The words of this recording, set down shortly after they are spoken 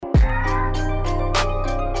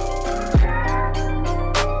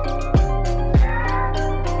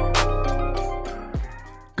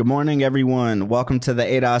Good morning, everyone. Welcome to the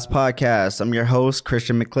ADOS podcast. I'm your host,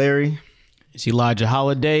 Christian McCleary. It's Elijah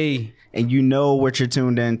Holiday. And you know what you're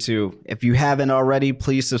tuned into. If you haven't already,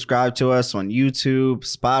 please subscribe to us on YouTube,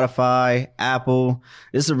 Spotify, Apple.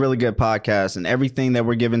 This is a really good podcast, and everything that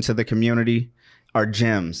we're giving to the community are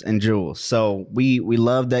gems and jewels. So we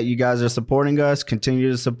love that you guys are supporting us. Continue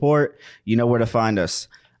to support. You know where to find us.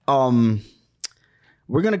 We're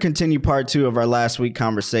going to continue part 2 of our last week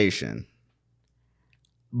conversation.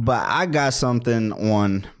 But I got something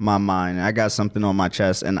on my mind. I got something on my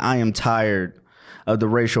chest, and I am tired of the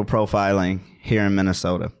racial profiling here in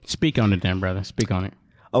Minnesota. Speak on it then, brother. Speak on it.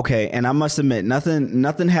 Okay, and I must admit,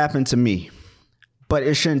 nothing happened to me, but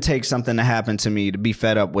it shouldn't take something to happen to me to be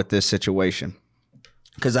fed up with this situation.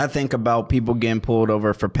 Because I think about people getting pulled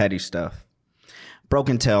over for petty stuff.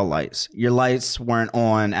 Broken tail lights. Your lights weren't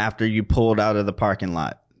on after you pulled out of the parking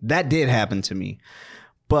lot. That did happen to me.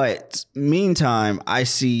 But meantime, I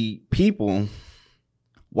see people,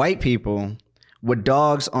 white people, with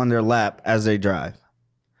dogs on their lap as they drive.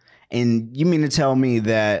 And you mean to tell me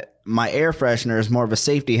that my air freshener is more of a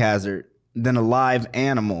safety hazard than a live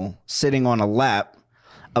animal sitting on a lap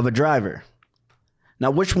of a driver?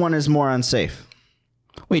 Now, which one is more unsafe?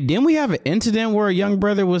 Wait, didn't we have an incident where a young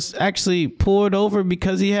brother was actually pulled over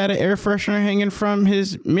because he had an air freshener hanging from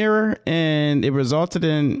his mirror and it resulted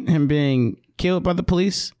in him being killed by the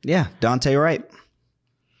police? Yeah, Dante Wright.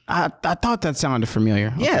 I thought that sounded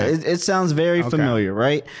familiar. Yeah, okay. it sounds very familiar,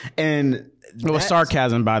 right? And it was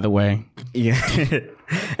sarcasm, by the way. Yeah.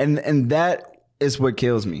 and that is what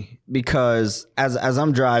kills me, because as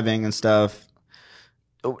I'm driving and stuff,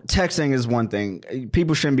 texting is one thing.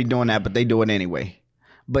 People shouldn't be doing that, but they do it anyway.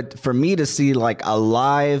 But for me to see like a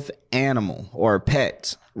live animal, or a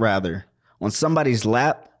pet rather, on somebody's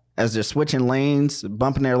lap as they're switching lanes,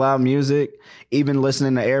 bumping their loud music, even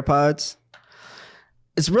listening to AirPods,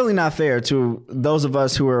 it's really not fair to those of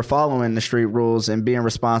us who are following the street rules and being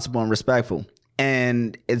responsible and respectful.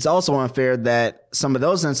 And it's also unfair that some of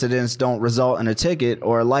those incidents don't result in a ticket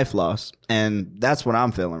or a life loss. And that's what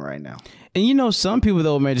I'm feeling right now. And you know, some people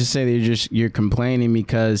though may just say that you're complaining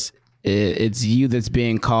because it's you that's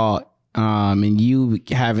being caught, and you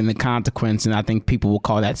having the consequence. And I think people will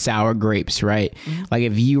call that sour grapes, right? Mm-hmm. Like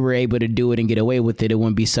if you were able to do it and get away with it, it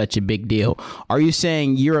wouldn't be such a big deal. Are you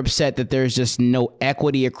saying you're upset that there's just no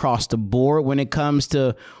equity across the board when it comes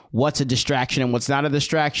to what's a distraction and what's not a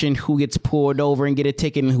distraction, who gets pulled over and get a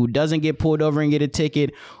ticket and who doesn't get pulled over and get a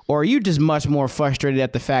ticket? Or are you just much more frustrated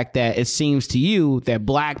at the fact that it seems to you that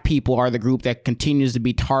black people are the group that continues to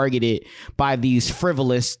be targeted by these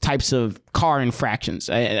frivolous types of car infractions?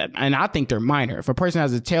 And I think they're minor. If a person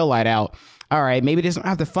has a taillight out, all right, maybe they don't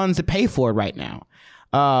have the funds to pay for it right now.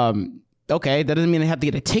 Okay, that doesn't mean they have to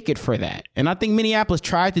get a ticket for that. And I think Minneapolis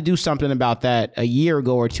tried to do something about that a year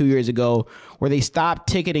ago or 2 years ago, where they stopped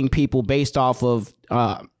ticketing people based off of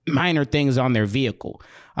minor things on their vehicle.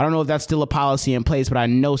 I don't know if that's still a policy in place, but I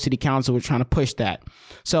know city council was trying to push that.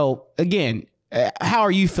 So again, how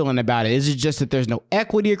are you feeling about it? Is it just that there's no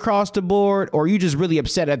equity across the board, or are you just really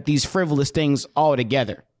upset at these frivolous things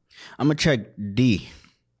altogether? I'm going to check D.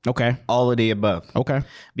 Okay. All of the above. Okay.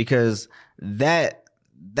 Because that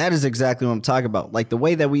is exactly what I'm talking about. Like the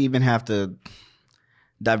way that we even have to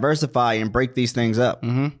diversify and break these things up.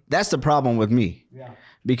 Mm-hmm. That's the problem with me. Yeah.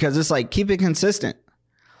 Because it's like, keep it consistent.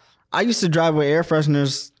 I used to drive with air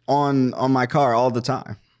fresheners on my car all the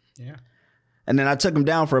time. Yeah. And then I took them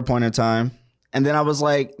down for a point in time. And then I was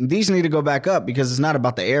like, these need to go back up, because it's not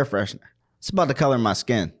about the air freshener. It's about the color of my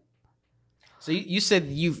skin. So you said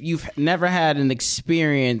you've never had an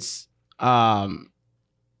experience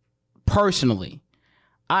personally.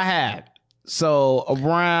 I have. So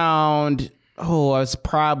around, it's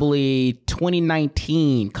probably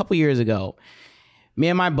 2019, a couple years ago, me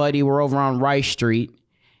and my buddy were over on Rice Street,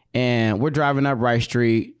 and we're driving up Rice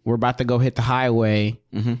Street. We're about to go hit the highway,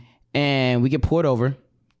 and we get pulled over.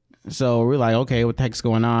 So we're like, okay, what the heck's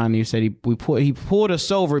going on? And he said he pulled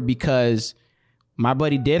us over because my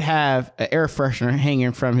buddy did have an air freshener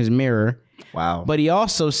hanging from his mirror. Wow. But he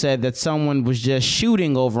also said that someone was just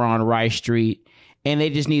shooting over on Rice Street, and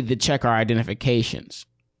they just needed to check our identifications.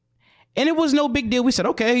 And it was no big deal. We said,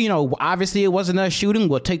 okay, obviously it wasn't us shooting.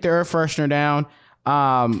 We'll take the air freshener down.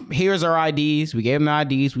 Here's our IDs. We gave them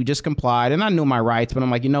the IDs. We just complied. And I knew my rights, but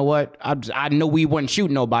I'm like, you know what? I know we wouldn't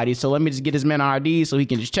shoot nobody. So let me just get this man our IDs so he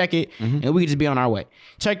can just check it, and we can just be on our way.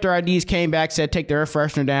 Checked our IDs, came back, said, take the air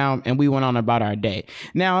freshener down, and we went on about our day.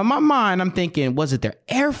 Now, in my mind, I'm thinking, was it their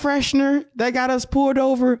air freshener that got us pulled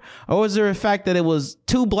over? Or was there a fact that it was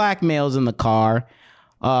two black males in the car,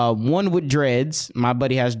 One with dreads. My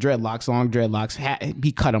buddy has dreadlocks, long dreadlocks.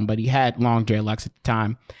 He cut them, but he had long dreadlocks at the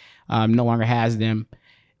time. No longer has them.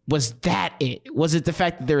 Was that it? Was it the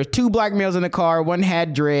fact that there were two black males in the car, one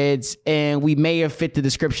had dreads, and we may have fit the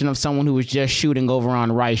description of someone who was just shooting over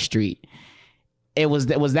on Rice Street? Was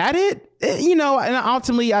that it? You know, and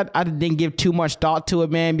ultimately I didn't give too much thought to it,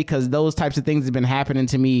 man, because those types of things have been happening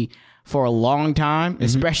to me for a long time,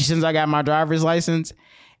 especially since I got my driver's license.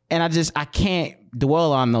 And I can't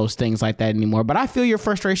dwell on those things like that anymore. But I feel your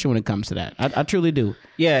frustration when it comes to that. I truly do.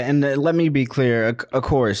 Yeah, and let me be clear. Of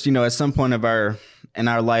course, you know, at some point in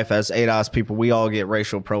our life as ADOS people, we all get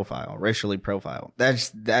racially profiled.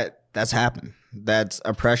 That's happened. That's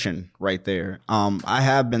oppression right there. I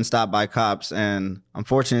have been stopped by cops, and I'm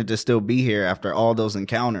fortunate to still be here after all those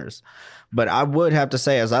encounters. But I would have to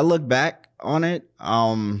say, as I look back on it,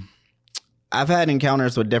 I've had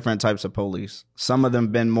encounters with different types of police. Some of them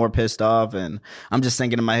been more pissed off, and I'm just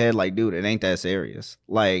thinking in my head, like, dude, it ain't that serious.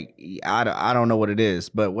 Like, I don't know what it is,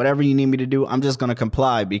 but whatever you need me to do, I'm just going to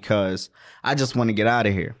comply because I just want to get out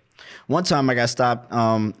of here. One time I got stopped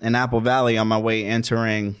in Apple Valley on my way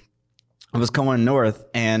entering. I was going north,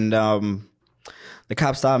 and the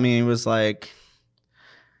cop stopped me and he was like,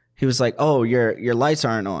 oh, your lights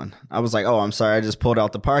aren't on. I was like, oh, I'm sorry. I just pulled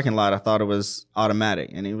out the parking lot. I thought it was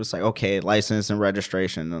automatic. And he was like, okay, license and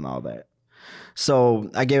registration and all that. So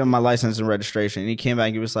I gave him my license and registration. And he came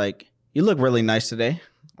back. He was like, you look really nice today.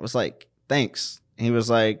 I was like, thanks. And he was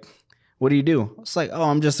like, what do you do? I was like, oh,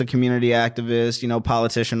 I'm just a community activist, you know,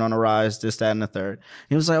 politician on the rise, this, that, and the third. And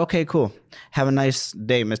he was like, okay, cool. Have a nice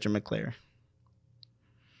day, Mr. McClare.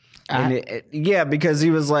 Yeah, because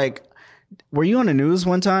he was like, were you on the news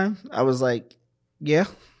one time? I was like, yeah.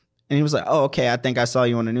 And he was like, oh, okay, I think I saw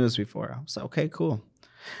you on the news before. I was like, okay, cool.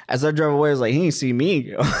 As I drove away, I was like, he didn't see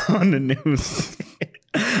me on the news.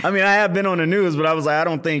 I mean, I have been on the news, but I was like, I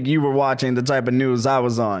don't think you were watching the type of news I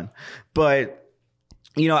was on. But,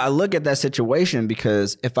 you know, I look at that situation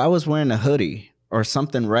because if I was wearing a hoodie or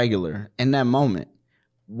something regular in that moment,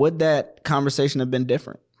 would that conversation have been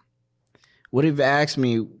different? Would he have asked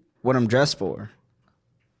me what I'm dressed for?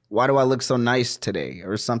 Why do I look so nice today?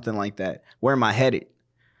 Or something like that. Where am I headed?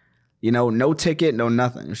 You know, no ticket, no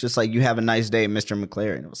nothing. It's just like, you have a nice day, Mr.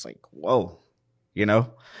 McLaren. It was like, whoa, you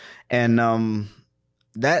know? And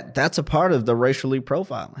that's a part of the racially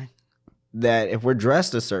profiling. That if we're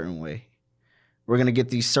dressed a certain way, we're going to get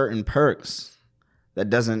these certain perks that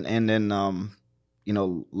doesn't end in, you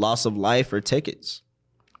know, loss of life or tickets.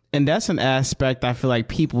 And that's an aspect I feel like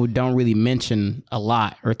people don't really mention a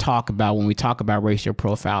lot or talk about when we talk about racial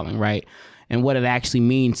profiling, right? And what it actually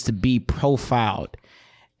means to be profiled.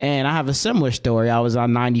 And I have a similar story. I was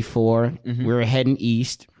on 94. We were heading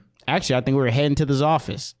east. Actually, I think we were heading to this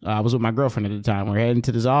office. I was with my girlfriend at the time. We were heading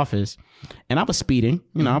to this office. And I was speeding.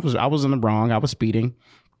 You know, I was in the wrong. I was speeding.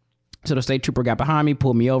 So the state trooper got behind me,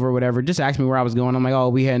 pulled me over, whatever, just asked me where I was going. I'm like, oh,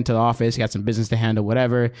 we heading to the office, got some business to handle,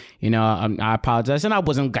 whatever. You know, I apologize. And I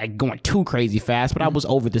wasn't like going too crazy fast, but I was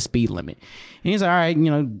over the speed limit. And he's like, all right, you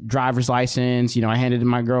know, driver's license. You know, I handed in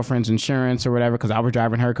my girlfriend's insurance or whatever because I was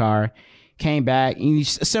driving her car. Came back, and a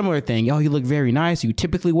similar thing. Yo, you look very nice. You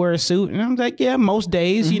typically wear a suit? And I'm like, yeah, most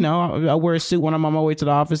days, you know, I wear a suit when I'm on my way to the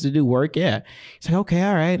office to do work. Yeah. He's like, okay,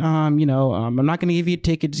 all right. You know, I'm not going to give you a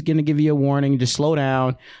ticket. Just going to give you a warning. Just slow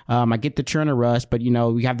down. I get that you're in a rush, but you know,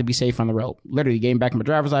 we have to be safe on the road. Literally getting back my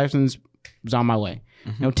driver's license, was on my way.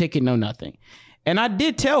 No ticket, no nothing. And I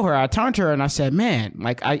did tell her, I turned to her and I said, man,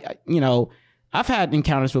 like you know, I've had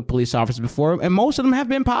encounters with police officers before, and most of them have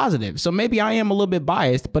been positive. So maybe I am a little bit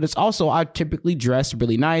biased, but it's also I typically dress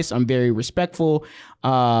really nice. I'm very respectful.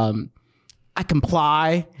 I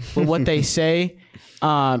comply with what they say.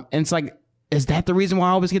 And it's like, is that the reason why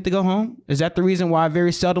I always get to go home? Is that the reason why I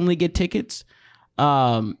very seldomly get tickets?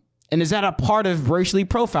 And is that a part of racially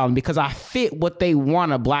profiling? Because I fit what they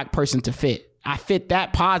want a black person to fit. I fit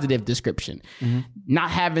that positive description.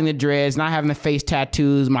 Not having the dreads, not having the face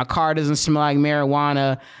tattoos, my car doesn't smell like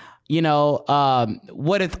marijuana. You know,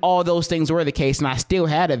 what if all those things were the case and I still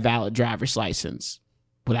had a valid driver's license?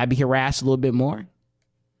 Would I be harassed a little bit more?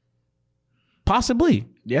 Possibly.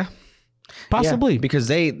 Yeah. Possibly. Yeah, because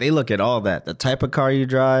they look at all that. The type of car you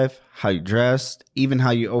drive, how you dressed, even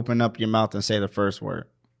how you open up your mouth and say the first word.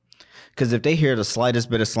 Because if they hear the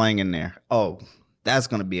slightest bit of slang in there, oh, that's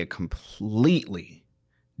going to be a completely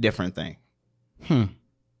different thing.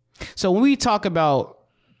 So when we talk about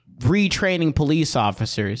retraining police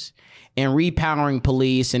officers and repowering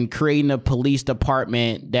police and creating a police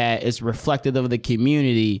department that is reflective of the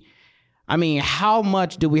community, I mean, how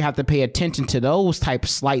much do we have to pay attention to those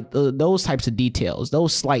types of details,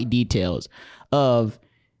 those slight details of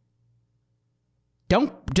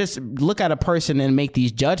don't just look at a person and make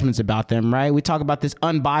these judgments about them, right? We talk about this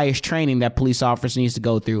unbiased training that police officers needs to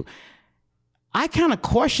go through. I kind of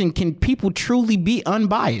question, can people truly be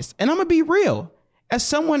unbiased? And I'm going to be real. As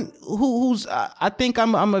someone who's, I think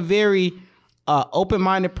I'm a very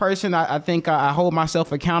open-minded person. I think I hold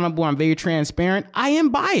myself accountable. I'm very transparent. I am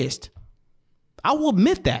biased. I will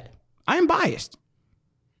admit that. I am biased.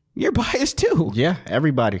 You're biased too. Yeah,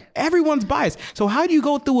 everybody. Everyone's biased. So how do you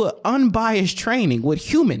go through an unbiased training with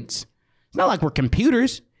humans? It's not like we're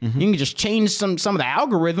computers. You can just change some of the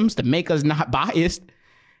algorithms to make us not biased.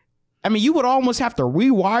 I mean, you would almost have to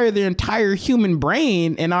rewire the entire human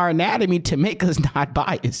brain and our anatomy to make us not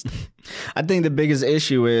biased. I think the biggest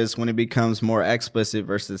issue is when it becomes more explicit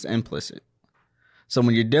versus implicit. So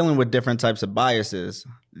when you're dealing with different types of biases,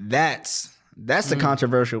 that's the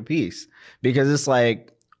controversial piece, because it's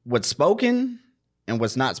like what's spoken and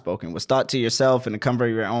what's not spoken, what's thought to yourself in the comfort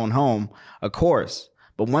of your own home, of course.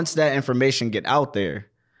 But once that information get out there,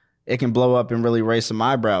 it can blow up and really raise some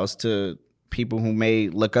eyebrows to people who may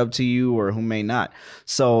look up to you or who may not.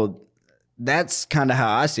 So that's kind of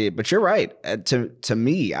how I see it. But you're right. To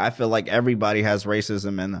me, I feel like everybody has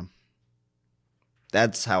racism in them.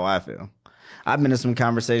 That's how I feel. I've been in some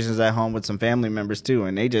conversations at home with some family members too,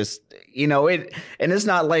 and they just, and it's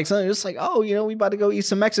not like something. It's like, oh, we about to go eat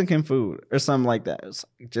some Mexican food or something like that. It's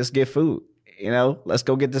like, just get food. Let's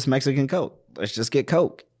go get this Mexican Coke. Let's just get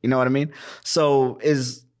Coke. You know what I mean? So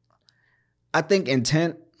I think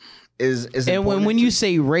intent is and when you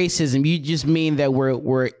say racism, you just mean that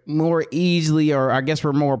we're more easily, or I guess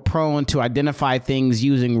we're more prone to identify things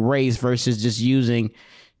using race versus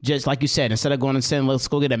just like you said, instead of going and saying, let's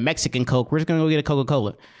go get a Mexican Coke, we're just going to go get a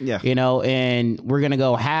Coca-Cola. Yeah. And we're going to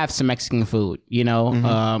go have some Mexican food, or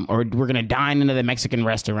we're going to dine into the Mexican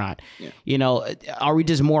restaurant. Yeah. Are we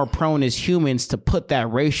just more prone as humans to put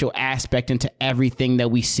that racial aspect into everything that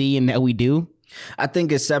we see and that we do? I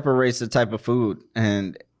think it separates the type of food,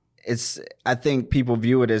 and I think people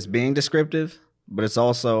view it as being descriptive, but it's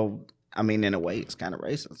also, in a way, it's kind of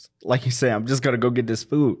racist. Like you say, I'm just going to go get this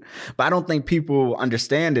food. But I don't think people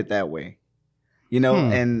understand it that way,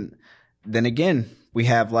 And then again, we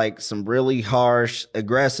have like some really harsh,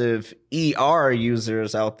 aggressive ER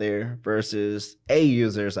users out there versus A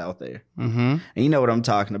users out there. And you know what I'm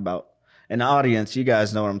talking about. And the audience, you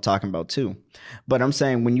guys know what I'm talking about too. But I'm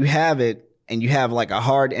saying when you have it and you have like a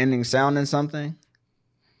hard ending sound in something,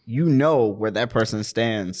 you know where that person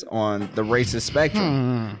stands on the racist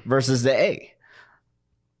spectrum versus the A.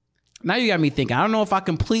 Now you got me thinking. I don't know if I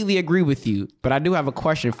completely agree with you, but I do have a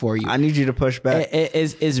question for you. I need you to push back.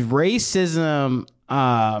 Is racism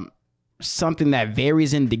something that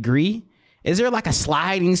varies in degree? Is there like a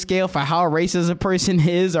sliding scale for how racist a person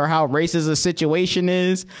is, or how racist a situation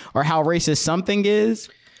is, or how racist something is?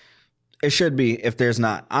 It should be, if there's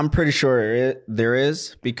not. I'm pretty sure there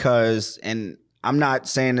is, because, and I'm not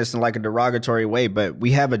saying this in like a derogatory way, but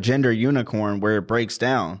we have a gender unicorn where it breaks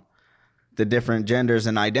down the different genders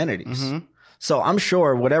and identities. So I'm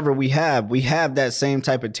sure whatever we have that same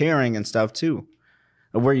type of tiering and stuff too,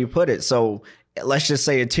 of where you put it. So let's just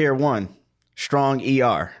say a tier 1, strong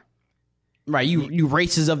ER. Right, you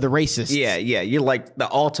racist of the racists. Yeah, you're like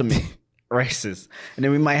the ultimate racist. And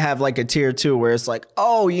then we might have like a tier 2 where it's like,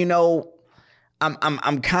 oh,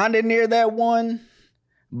 I'm kind of near that one,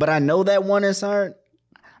 but I know that one is hard.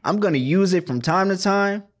 I'm going to use it from time to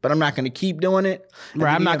time, but I'm not going to keep doing it.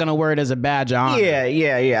 Right, I'm not going to wear it as a badge of honor.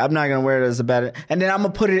 Yeah. I'm not going to wear it as a badge. And then I'm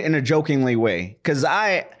going to put it in a jokingly way, because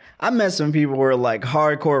I met some people who are like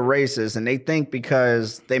hardcore racists, and they think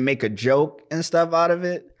because they make a joke and stuff out of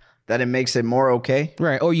it, that it makes it more okay.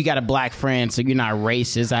 Right. Or you got a black friend, so you're not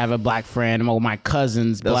racist. I have a black friend. Oh, my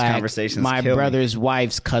cousin's Those black. Conversations my kill brother's me.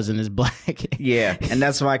 Wife's cousin is black. Yeah. And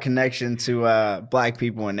that's my connection to black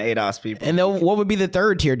people and ADOS people. And then what would be the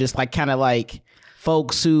third tier? Just like kind of like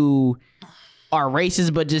folks who are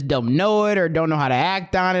racist but just don't know it, or don't know how to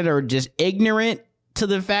act on it, or just ignorant to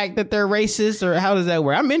the fact that they're racist, or how does that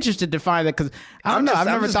work? I'm interested to find that, because I don't know. I've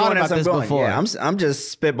never thought about this before. Yeah, I'm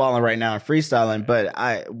just spitballing right now and freestyling.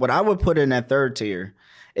 But what I would put in that third tier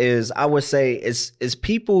is, I would say is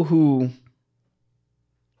people who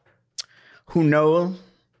know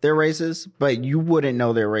they're racist, but you wouldn't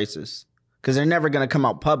know they're racist, because they're never going to come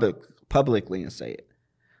out publicly and say it.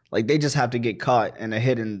 Like, they just have to get caught in a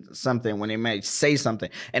hidden something when they may say something.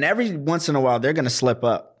 And every once in a while, they're going to slip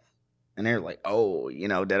up. And they're like, oh,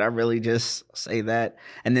 did I really just say that?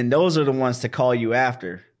 And then those are the ones to call you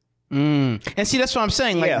after And see, that's what I'm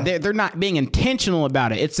saying. Like Yeah. they're not being intentional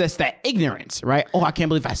about it. It's just that ignorance, right? Oh, I can't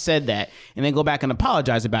believe I said that, and then go back and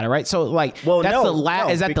apologize about it, right? So like, Well, that's no,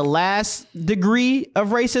 is that the last degree of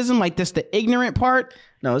racism? Like that's the ignorant part?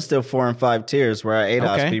 No, it's still 4 and 5 tiers where our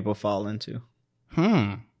ADOS Okay. people fall into.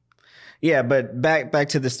 Yeah, but back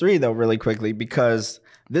to this 3 though, really quickly, because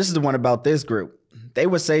this is the one about this group. They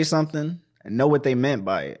would say something and know what they meant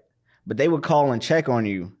by it, but they would call and check on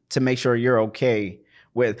you to make sure you're okay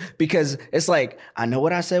with, because it's like, I know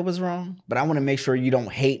what I said was wrong, but I want to make sure you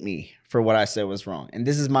don't hate me for what I said was wrong. And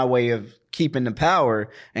this is my way of keeping the power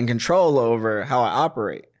and control over how I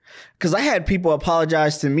operate. Because I had people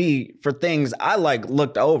apologize to me for things I like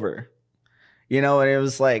looked over, you know, and it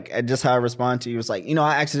was like, just how I respond to you was like, you know,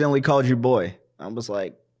 I accidentally called you boy. I was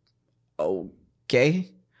like,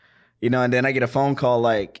 okay. You know, and then I get a phone call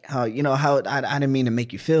like, how I didn't mean to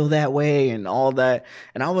make you feel that way and all that.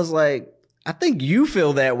 And I was like, I think you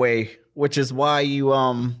feel that way, which is why you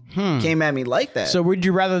came at me like that. So would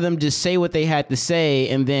you rather them just say what they had to say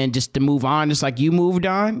and then just to move on, just like you moved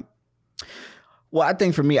on? Well, I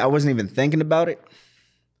think for me, I wasn't even thinking about it.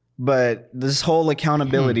 But this whole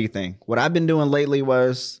accountability thing, what I've been doing lately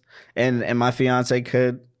was, and my fiance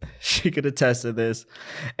she could attest to this.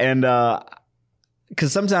 And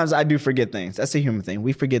because sometimes I do forget things. That's a human thing.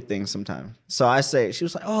 We forget things sometimes. So she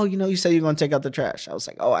was like, oh, you said you're going to take out the trash. I was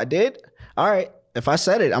like, oh, I did? All right. If I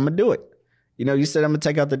said it, I'm going to do it. You said I'm going to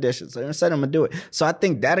take out the dishes. I said I'm going to do it. So I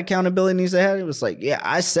think that accountability needs to happen. It was like, yeah,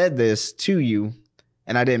 I said this to you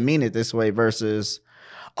and I didn't mean it this way versus,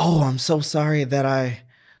 oh, I'm so sorry that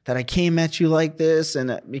I came at you like this.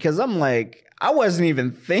 And because I'm like, I wasn't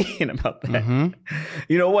even thinking about that.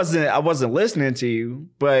 I wasn't listening to you,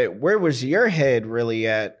 but where was your head really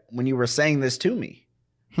at when you were saying this to me?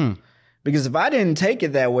 Because if I didn't take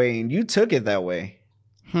it that way and you took it that way,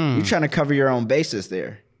 you're trying to cover your own bases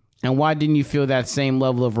there. And why didn't you feel that same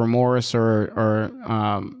level of remorse or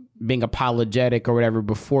being apologetic or whatever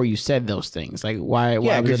before you said those things? Like why?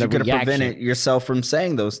 Yeah, because you could have prevented yourself from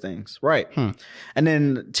saying those things, right? And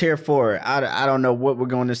then tier 4, I don't know what we're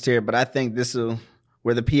going this tier, but I think this is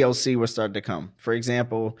where the POC will start to come. For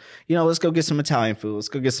example, let's go get some Italian food, let's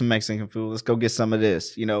go get some Mexican food, let's go get some of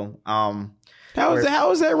this. How is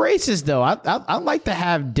that racist though? I like to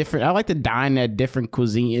have different. I like to dine at different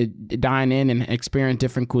dine in and experience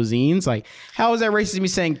different cuisines. Like, how is that racist? Me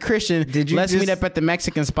saying, Christian, let's meet up at the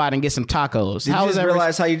Mexican spot and get some tacos. Did you just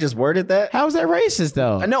realize how you just worded that? How is that racist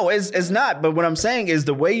though? No, it's not. But what I'm saying is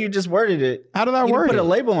the way you just worded it. How did I word it? You put a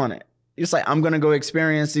label on it. It's like, I'm gonna go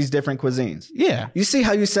experience these different cuisines. Yeah. You see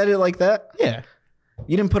how you said it like that? Yeah.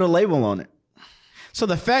 You didn't put a label on it. So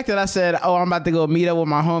the fact that I said, oh, I'm about to go meet up with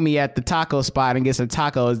my homie at the taco spot and get some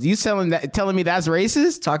tacos, you telling me that's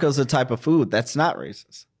racist? Tacos are a type of food. That's not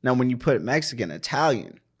racist. Now, when you put Mexican,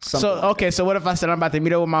 Italian. So what if I said I'm about to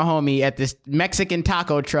meet up with my homie at this Mexican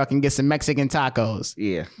taco truck and get some Mexican tacos?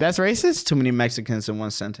 Yeah. That's racist? Too many Mexicans in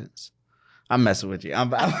one sentence. I'm messing with you.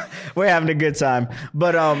 We're having a good time.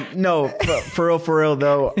 But no, for real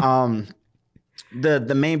though,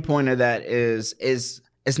 the main point of that is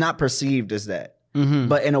it's not perceived as that.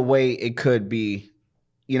 But in a way, it could be,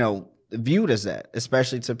 viewed as that,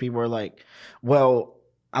 especially to people who are like, well,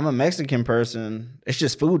 I'm a Mexican person. It's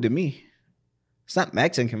just food to me. It's not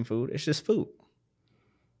Mexican food. It's just food.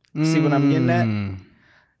 See what I'm getting at?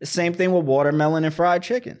 The same thing with watermelon and fried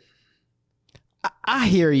chicken. I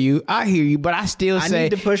hear you, but I still say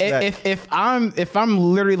need to push that. If I'm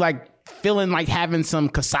literally like feeling like having some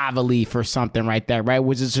cassava leaf or something right there, right,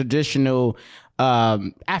 which is traditional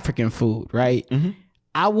African food, right?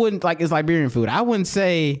 I wouldn't it's Liberian food. I wouldn't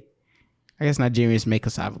say, I guess Nigerians make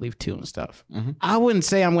cassava leaf too and stuff. I wouldn't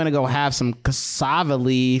say I'm gonna go have some cassava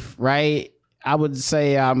leaf, right? I would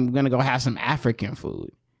say I'm gonna go have some African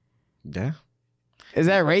food. Yeah. Is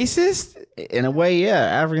that racist? In a way, yeah.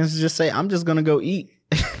 Africans just say, I'm just gonna go eat.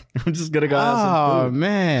 I'm just gonna go have some food. Oh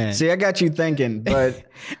man. See, I got you thinking, but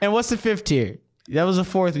and what's the 5th tier? That was the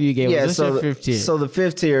 4th you gave. Yeah, What's your 5th tier? So the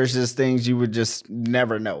 5th tier is just things you would just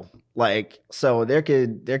never know. Like, so there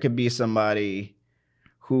could be somebody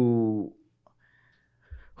who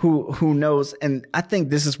knows, and I think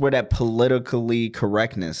this is where that politically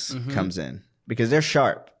correctness comes in, because they're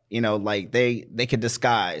sharp. Like they could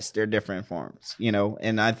disguise their different forms.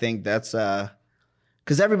 And I think that's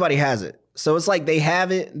because everybody has it. So it's like they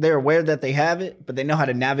have it, they're aware that they have it, but they know how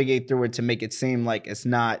to navigate through it to make it seem like it's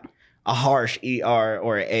not a harsh ER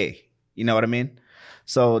or an A. You know what I mean?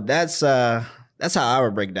 So that's how I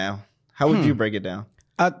would break it down. How would you break it down?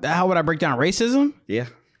 How would I break down racism? Yeah.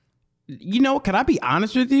 Can I be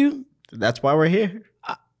honest with you? That's why we're here.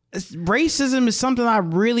 Racism is something I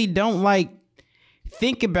really don't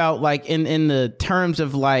think about like in the terms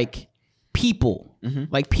of like people,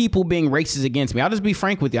 like people being racist against me. I'll just be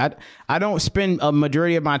frank with you. I don't spend a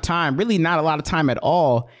majority of my time, really not a lot of time at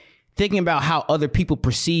all, thinking about how other people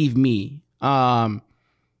perceive me. And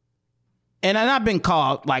I've been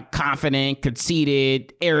called like confident,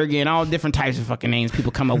 conceited, arrogant, all different types of fucking names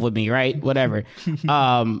people come up with me, right? Whatever.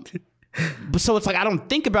 But so it's like I don't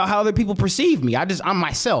think about how other people perceive me. I'm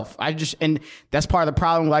myself. And that's part of the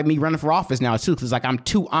problem, like me running for office now too, because like I'm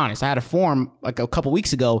too honest. I had a forum like a couple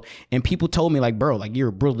weeks ago, and people told me like, bro, like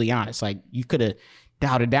you're brutally honest. Like you could have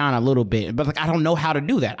dialed it down a little bit, but like I don't know how to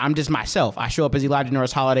do that. I'm just myself. I show up as Elijah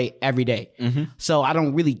Norris Holiday every day. So I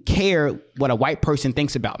don't really care what a white person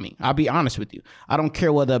thinks about me. I'll be honest with you. I don't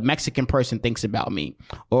care what a Mexican person thinks about me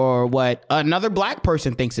or what another black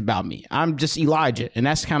person thinks about me. I'm just Elijah, and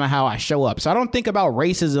that's kind of how I show up. So I don't think about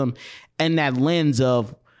racism in that lens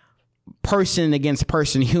of person against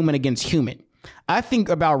person, human against human. I think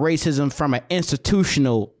about racism from an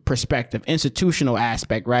institutional perspective, institutional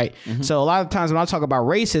aspect, right? So a lot of times when I talk about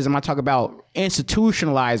racism, I talk about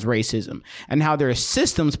institutionalized racism and how there are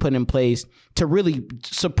systems put in place to really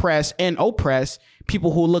suppress and oppress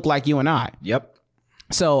people who look like you and I. Yep.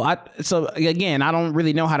 So again, I don't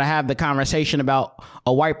really know how to have the conversation about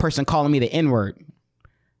a white person calling me the N-word.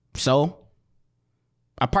 So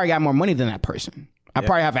I probably got more money than that person. I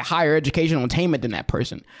probably have a higher educational attainment than that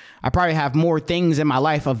person. I probably have more things in my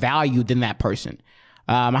life of value than that person.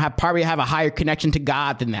 I probably have a higher connection to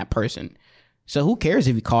God than that person. So who cares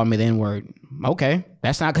if you call me the N-word? Okay,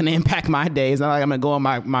 that's not going to impact my day. It's not like I'm going to go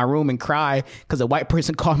in my room and cry because a white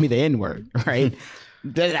person called me the N-word, right?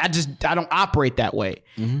 I don't operate that way.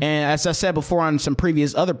 And as I said before on some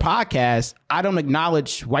previous other podcasts, I don't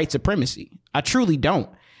acknowledge white supremacy. I truly don't.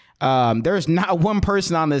 There's not one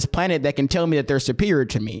person on this planet that can tell me that they're superior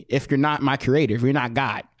to me if you're not my creator, if you're not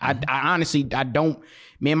God. I honestly, I don't.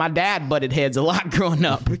 Me and my dad butted heads a lot growing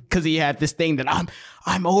up because he had this thing that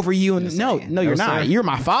I'm over you. And no, you're not. Sir. You're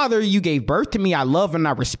my father. You gave birth to me. I love and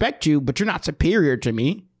I respect you, but you're not superior to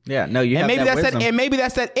me. Yeah, no, you have maybe that that's wisdom. and maybe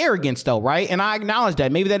that's that arrogance though, right? And I acknowledge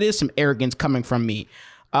that. Maybe that is some arrogance coming from me.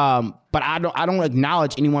 But I don't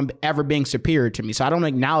acknowledge anyone ever being superior to me. So I don't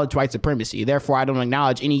acknowledge white supremacy. Therefore, I don't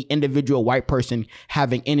acknowledge any individual white person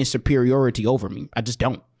having any superiority over me. I just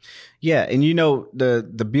don't. Yeah. And you know, the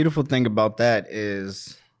beautiful thing about that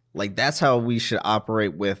is like, that's how we should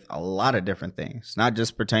operate with a lot of different things, not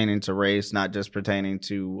just pertaining to race, not just pertaining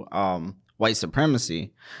to, white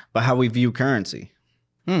supremacy, but how we view currency.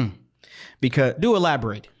 Because do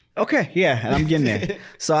elaborate. Okay, yeah, and I'm getting there.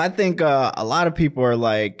 So I think a lot of people are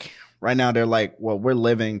like, right now they're like, well, we're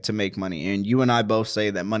living to make money. And you and I both say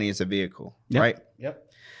that money is a vehicle, right?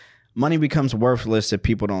 Yep. Money becomes worthless if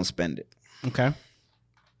people don't spend it. Okay.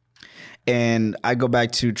 And I go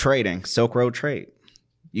back to trading, Silk Road trade.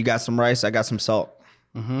 You got some rice, I got some salt.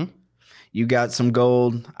 You got some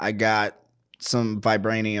gold, I got some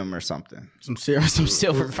vibranium or something. Some silver some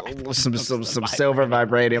silver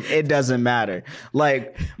vibranium. It doesn't matter.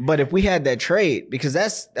 Like, but if we had that trade, because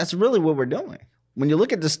that's really what we're doing. When you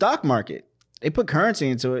look at the stock market, they put currency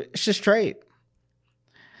into it. It's just trade.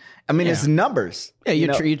 I mean, it's numbers. Yeah,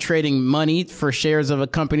 you're trading money for shares of a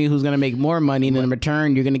company who's going to make more money, and in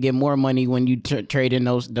return, you're going to get more money when you trade in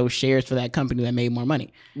those shares for that company that made more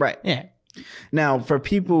money. Right. Yeah. Now, for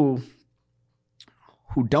people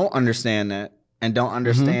who don't understand that and don't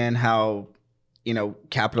understand how,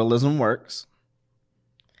 capitalism works,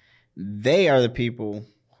 they are the people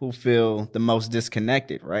who feel the most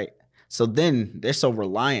disconnected, right? So then they're so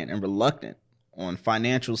reliant and reluctant on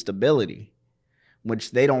financial stability,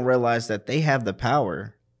 which they don't realize that they have the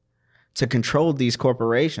power to control these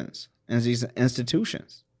corporations and these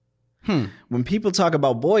institutions. When people talk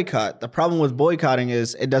about boycott, the problem with boycotting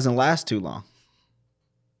is it doesn't last too long.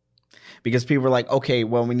 Because people are like, okay,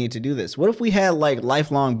 well, we need to do this. What if we had like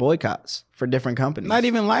lifelong boycotts for different companies? Not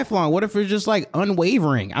even lifelong. What if it's just like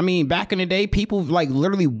unwavering? I mean, back in the day, people like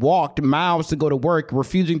literally walked miles to go to work,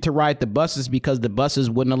 refusing to ride the buses because the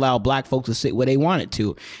buses wouldn't allow black folks to sit where they wanted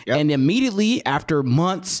to. Yep. And immediately after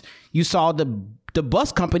months, you saw the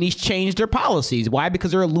bus companies change their policies. Why?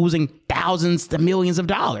 Because they're losing thousands to millions of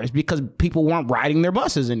dollars because people weren't riding their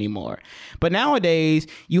buses anymore. But nowadays,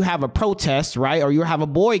 you have a protest, right? Or you have a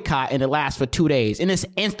boycott and it lasts for 2 days. And it's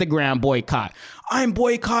Instagram boycott. I'm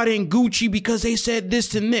boycotting Gucci because they said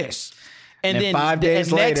this and this. And then 5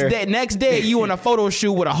 days later, next day, you in a photo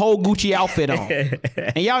shoot with a whole Gucci outfit on.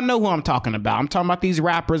 And y'all know who I'm talking about. I'm talking about these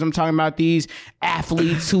rappers. I'm talking about these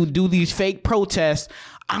athletes who do these fake protests.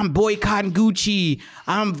 I'm boycotting Gucci.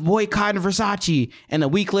 I'm boycotting Versace. And a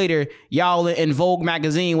week later, y'all in Vogue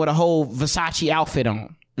magazine with a whole Versace outfit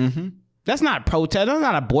on. That's not protest. That's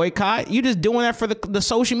not a boycott. You're just doing that for the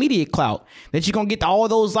social media clout. That you're going to get all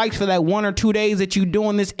those likes for that 1 or 2 days that you're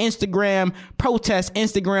doing this Instagram protest,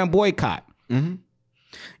 Instagram boycott. Mm-hmm.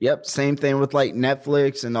 Yep. Same thing with like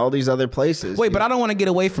Netflix and all these other places. Wait, but I don't want to get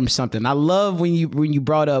away from something. I love when you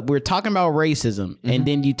brought up, we were talking about racism and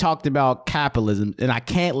then you talked about capitalism, and I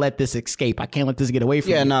can't let this escape. I can't let this get away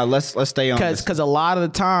from me. No, let's stay on this. Because a lot of the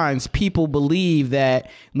times people believe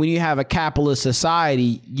that when you have a capitalist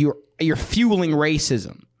society, you're fueling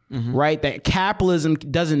racism, right? That capitalism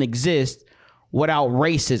doesn't exist without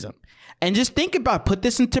racism. And just put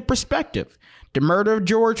this into perspective. The murder of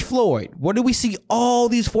George Floyd. What do we see all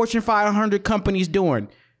these Fortune 500 companies doing?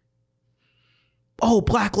 Oh,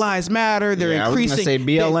 Black Lives Matter. They're increasing. I was gonna say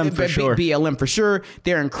BLM for sure. BLM for sure.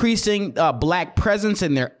 They're increasing black presence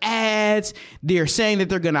in their ads. They're saying that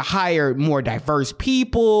they're going to hire more diverse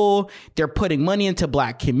people. They're putting money into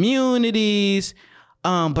black communities.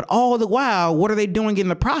 But all the while, what are they doing in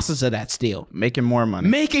the process of that still? Making more money.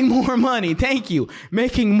 Making more money. Thank you.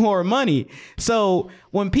 Making more money. So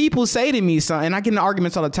when people say to me, and I get in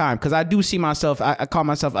arguments all the time, because I do see myself, I call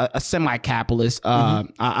myself a semi-capitalist,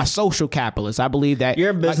 a social capitalist. I believe that you're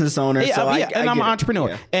a business owner. And I'm an entrepreneur.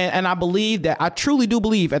 Yeah. And I believe that, I truly do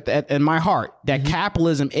believe in my heart that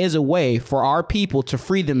capitalism is a way for our people to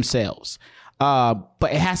free themselves.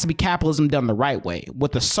 But it has to be capitalism done the right way,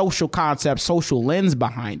 with a social concept, social lens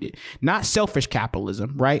behind it, not selfish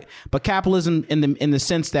capitalism, right? But capitalism in the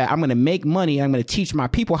sense that I'm going to make money, I'm going to teach my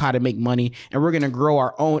people how to make money, and we're going to grow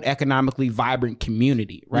our own economically vibrant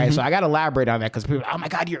community, right? So I got to elaborate on that because people, oh my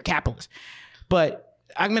God, you're a capitalist. But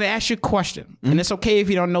I'm going to ask you a question, and it's okay if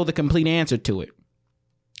you don't know the complete answer to it.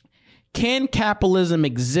 Can capitalism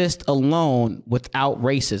exist alone without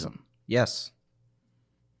racism? Yes.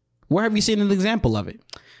 Where have you seen an example of it?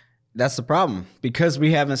 That's the problem. Because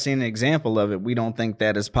we haven't seen an example of it, we don't think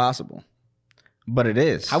that is possible. But it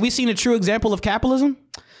is. Have we seen a true example of capitalism?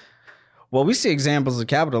 Well, we see examples of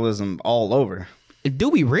capitalism all over. Do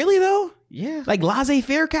we really, though? Yeah. Like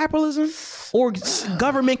laissez-faire capitalism or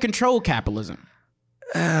government-controlled capitalism?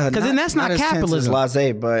 Because then that's not capitalism.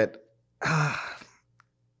 Laissez, but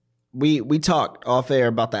we talked off air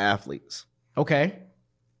about the athletes. Okay.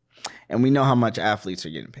 And we know how much athletes are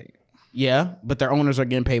getting paid. Yeah, but their owners are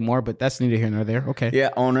getting paid more, but that's neither here nor there. Okay. Yeah,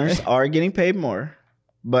 owners are getting paid more,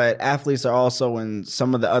 but athletes are also in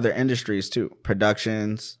some of the other industries too.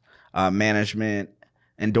 Productions, management,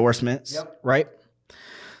 endorsements, right?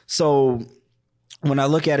 So when I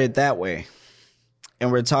look at it that way,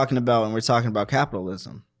 and we're talking about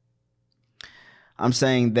capitalism, I'm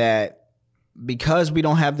saying that because we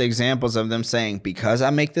don't have the examples of them saying, because I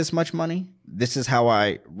make this much money, this is how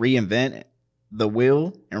I reinvent the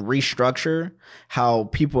wheel and restructure how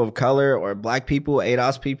people of color or black people,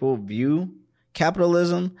 ADOS people view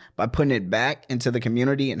capitalism by putting it back into the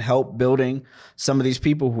community and help building some of these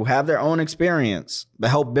people who have their own experience, but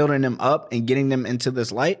help building them up and getting them into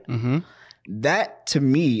this light. That to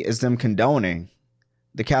me is them condoning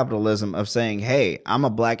the capitalism of saying, hey, I'm a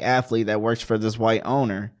black athlete that works for this white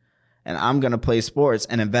owner and I'm going to play sports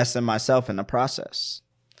and invest in myself in the process.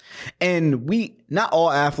 And not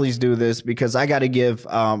all athletes do this, because I got to give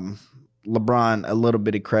LeBron a little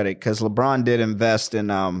bit of credit, because LeBron did invest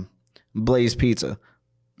in Blaze Pizza.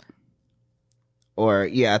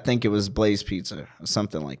 I think it was Blaze Pizza or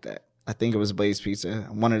something like that. I think it was Blaze Pizza,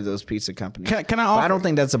 one of those pizza companies. Can I offer, I don't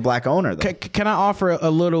think that's a black owner, though. Can I offer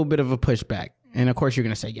a little bit of a pushback? And of course, you're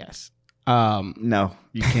going to say yes. No,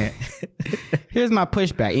 you can't. Here's my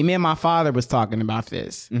pushback. Me and my father was talking about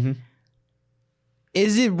this.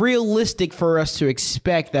 Is it realistic for us to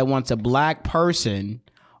expect that once a black person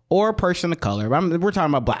or a person of color, we're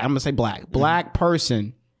talking about black, I'm going to say black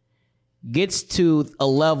person gets to a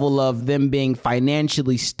level of them being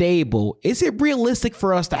financially stable, is it realistic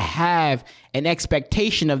for us to have an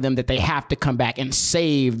expectation of them that they have to come back and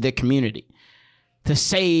save the community, to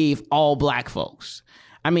save all black folks?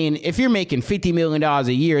 I mean, if you're making $50 million a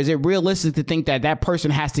year, is it realistic to think that that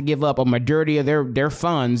person has to give up a majority of their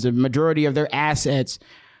funds, a majority of their assets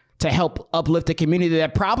to help uplift a community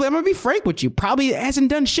that probably, I'm going to be frank with you, probably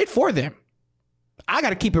hasn't done shit for them? I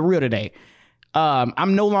got to keep it real today.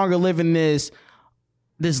 I'm no longer living this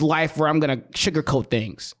life where I'm going to sugarcoat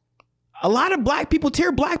things. A lot of black people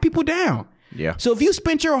tear black people down. Yeah. So if you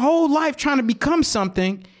spent your whole life trying to become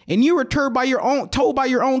something and you were told by your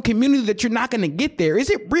own community that you're not going to get there, is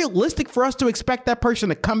it realistic for us to expect that person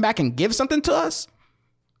to come back and give something to us?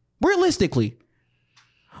 Realistically.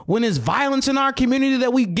 When there's violence in our community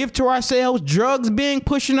that we give to ourselves, drugs being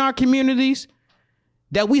pushed in our communities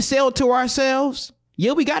that we sell to ourselves.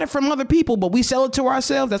 Yeah, we got it from other people, but we sell it to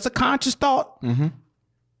ourselves. That's a conscious thought.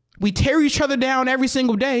 We tear each other down every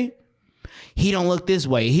single day. He don't look this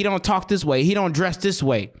way. He don't talk this way. He don't dress this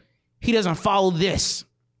way. He doesn't follow this.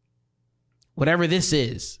 Whatever this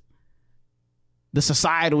is. The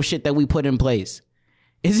societal shit that we put in place.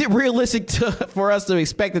 Is it realistic for us to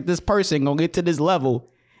expect that this person gonna get to this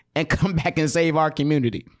level and come back and save our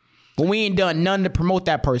community when we ain't done nothing to promote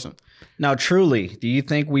that person? Now, truly, do you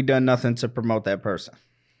think we done nothing to promote that person?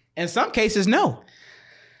 In some cases, no.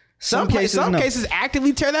 Some cases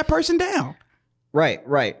actively tear that person down. Right.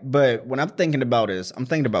 But what I'm thinking about is I'm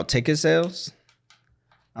thinking about ticket sales.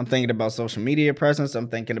 I'm thinking about social media presence. I'm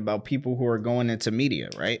thinking about people who are going into media,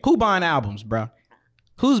 right? Who buying albums, bro?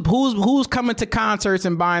 Who's coming to concerts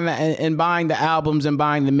and buying the albums and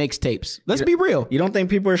buying the mixtapes? Let's be real. You don't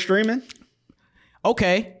think people are streaming?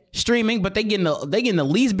 Okay, streaming, but they getting the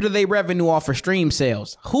least bit of their revenue off of stream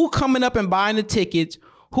sales. Who coming up and buying the tickets?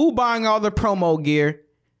 Who buying all the promo gear?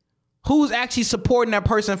 Who's actually supporting that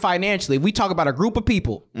person financially? We talk about a group of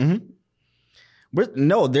people.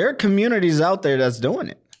 No, there are communities out there that's doing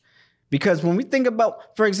it. Because when we think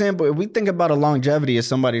about, for example, if we think about a longevity of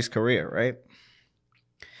somebody's career, right?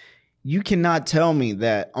 You cannot tell me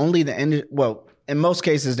that only in most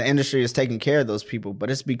cases, the industry is taking care of those people, but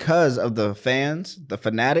it's because of the fans, the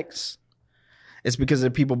fanatics. It's because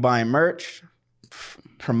of the people buying merch,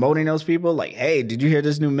 promoting those people. Like, hey, did you hear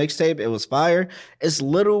this new mixtape? It was fire. It's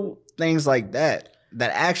little things like that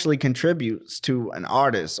actually contributes to an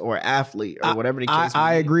artist or athlete or whatever the case may be.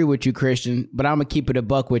 I agree with you, Christian, but I'm going to keep it a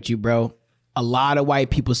buck with you, bro. A lot of white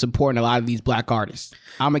people supporting a lot of these black artists.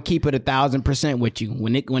 I'm going to keep it 1,000% with you.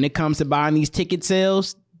 When it comes to buying these ticket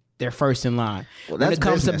sales, they're first in line. Well, when it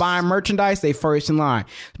comes to buying merchandise, they first in line.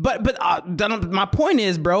 But my point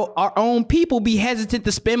is, bro, our own people be hesitant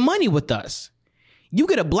to spend money with us. You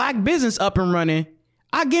get a black business up and running,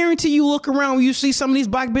 I guarantee you look around when you see some of these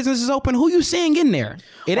black businesses open, who you seeing in there?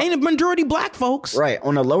 It ain't a majority black folks. Right.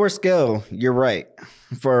 On a lower scale, you're right.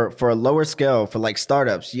 For a lower scale, for like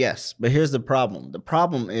startups, yes. But here's the problem. The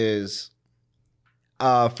problem is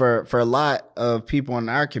for a lot of people in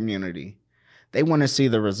our community, they want to see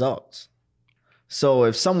the results. So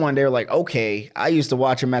if they're like, okay, I used to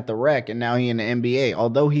watch him at the Rec and now he in the NBA.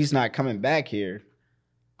 Although he's not coming back here,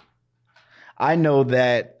 I know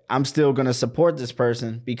that I'm still going to support this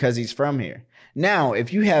person because he's from here. Now,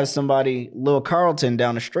 if you have somebody, Lil Carlton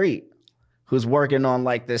down the street, who's working on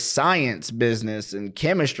like this science business and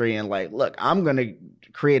chemistry and like, look, I'm going to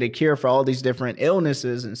create a cure for all these different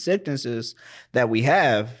illnesses and sicknesses that we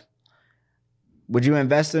have. Would you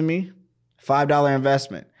invest in me? $5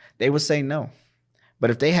 investment. They would say no. But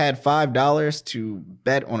if they had $5 to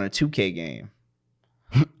bet on a 2K game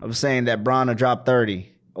of saying that Bron will drop 30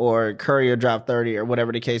 or Curry will drop 30 or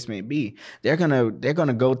whatever the case may be, they're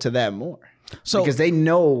gonna go to that more. So because they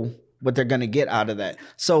know what they're gonna get out of that.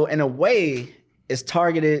 So in a way, it's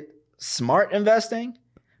targeted smart investing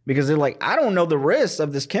because they're like, I don't know the risks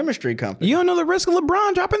of this chemistry company. You don't know the risk of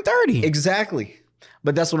LeBron dropping 30. Exactly.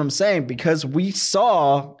 But that's what I'm saying, because we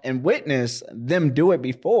saw and witnessed them do it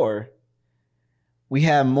before. We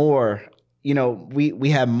have more, we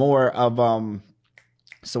have more of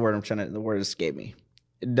what's the word the word escaped me.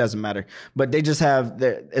 It doesn't matter. But they just have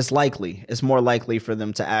it's more likely for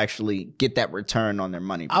them to actually get that return on their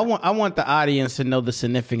money back. I want the audience to know the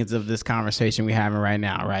significance of this conversation we're having right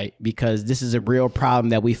now, right? Because this is a real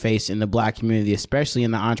problem that we face in the black community, especially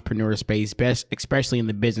in the entrepreneur space, especially in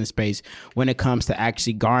the business space, when it comes to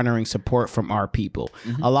actually garnering support from our people.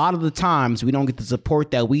 Mm-hmm. A lot of the times we don't get the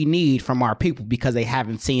support that we need from our people because they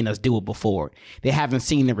haven't seen us do it before. They haven't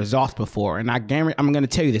seen the results before. And I guarantee, I'm going to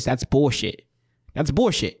tell you this, that's bullshit. That's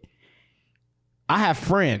bullshit. I have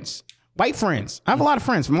friends, white friends. I have a lot of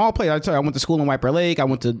friends from all places. I tell you, I went to school in White Bear Lake. I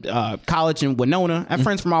went to college in Winona. I have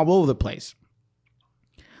friends from all over the place.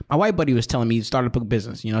 My white buddy was telling me he started a book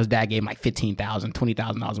business. His dad gave him like $15,000,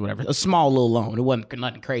 $20,000 or whatever. A small little loan. It wasn't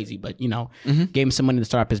nothing crazy, but gave him some money to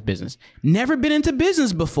start up his business. Never been into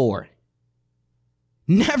business before.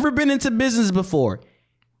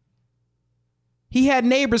 He had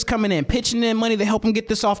neighbors coming in, pitching in money to help him get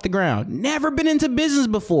this off the ground. Never been into business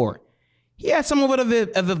before. He had somewhat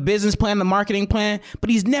of a business plan, the marketing plan, but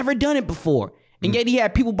he's never done it before. And yet he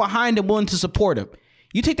had people behind him willing to support him.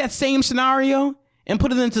 You take that same scenario and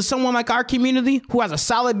put it into someone like our community who has a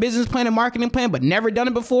solid business plan and marketing plan, but never done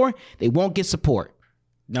it before, they won't get support.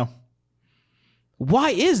 No. Why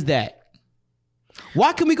is that?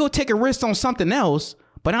 Why can we go take a risk on something else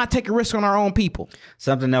but not take a risk on our own people?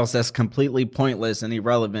 Something else that's completely pointless and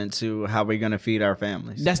irrelevant to how we're going to feed our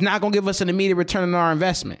families. That's not going to give us an immediate return on our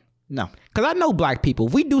investment. No. Because I know black people.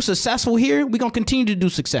 If we do successful here, we're going to continue to do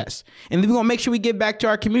success. And then we're going to make sure we get back to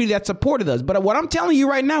our community that supported us. But what I'm telling you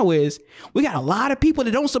right now is we got a lot of people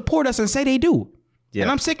that don't support us and say they do. Yeah.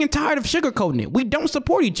 And I'm sick and tired of sugarcoating it. We don't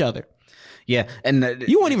support each other. Yeah. And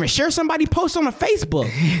you won't even share somebody post on a Facebook.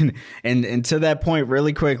 and to that point,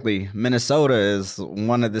 really quickly, Minnesota is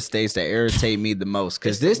one of the states that irritate me the most.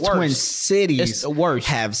 Because this Twin Cities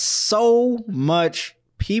have so much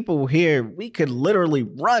people here. We could literally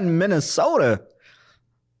run Minnesota.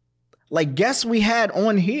 Like, guess we had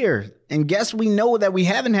on here, and guess we know that we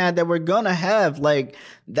haven't had that we're gonna have. Like,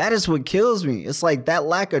 that is what kills me. It's like that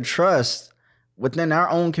lack of trust within our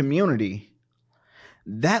own community.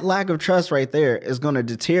 That lack of trust right there is gonna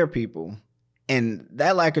deter people, and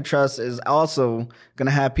that lack of trust is also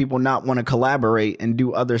gonna have people not want to collaborate and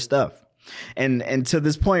do other stuff. And to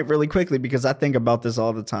this point, really quickly, because I think about this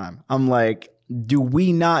all the time, I'm like, do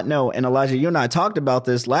we not know? And Elijah, you and I talked about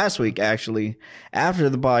this last week, actually, after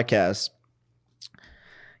the podcast.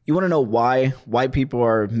 You want to know why white people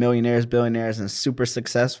are millionaires, billionaires, and super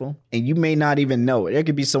successful? And you may not even know it. There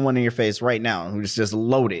could be someone in your face right now who's just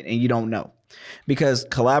loaded and you don't know. Because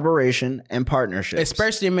collaboration and partnerships.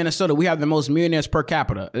 Especially in Minnesota, we have the most millionaires per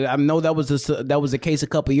capita. I know that was the case a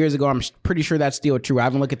couple of years ago. I'm pretty sure that's still true. I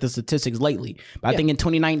haven't looked at the statistics lately. But I think in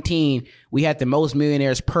 2019, we had the most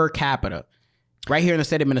millionaires per capita. Right here in the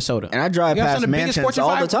state of Minnesota. And I drive past mansions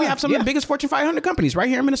all the time. We have some of the biggest Fortune 500 companies right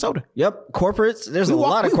here in Minnesota. Yep. Corporates. There's a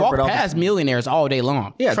lot of corporate. We walk past millionaires all day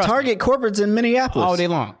long. Yeah. Target corporates in Minneapolis. All day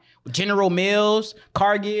long. General Mills,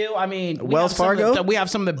 Cargill. I mean, Wells Fargo. We have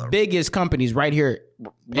some of the biggest companies right here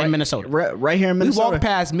in Minnesota. Right here in Minnesota. We walk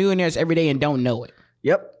past millionaires every day and don't know it.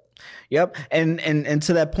 Yep. And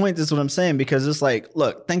to that point, this is what I'm saying, because it's like,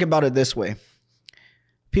 look, think about it this way.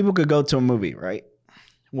 People could go to a movie, right?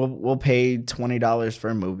 We'll pay $20 for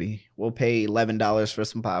a movie. We'll pay $11 for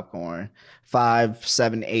some popcorn, $5,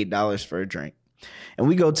 $7, $8 for a drink. And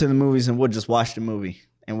we go to the movies and we'll just watch the movie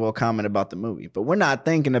and we'll comment about the movie. But we're not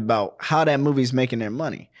thinking about how that movie's making their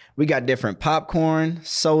money. We got different popcorn,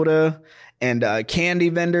 soda, and candy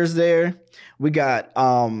vendors there. We got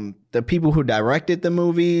the people who directed the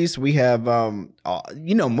movies. We have,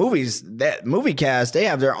 movies, that movie cast, they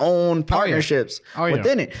have their own partnerships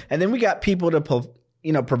within it. And then we got people to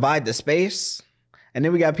provide the space, and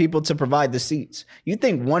then we got people to provide the seats. You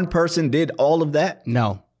think one person did all of that?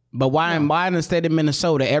 No. But why in the state of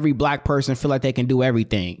Minnesota, every black person feel like they can do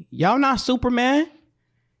everything? Y'all not Superman.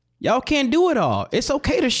 Y'all can't do it all. It's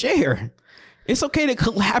okay to share. It's okay to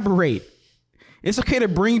collaborate. It's okay to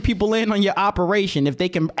bring people in on your operation if they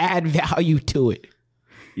can add value to it.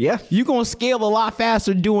 Yeah. You're going to scale a lot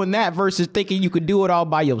faster doing that versus thinking you could do it all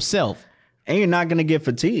by yourself. And you're not going to get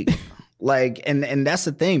fatigued. Like, and that's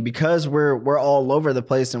the thing, because we're all over the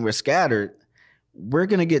place and we're scattered, we're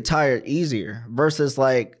going to get tired easier versus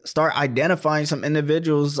like start identifying some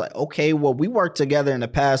individuals like, okay, well, we worked together in the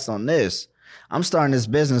past on this. I'm starting this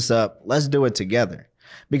business up. Let's do it together.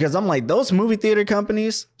 Because I'm like, those movie theater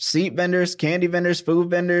companies, seat vendors, candy vendors, food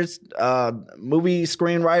vendors, movie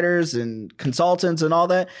screenwriters and consultants and all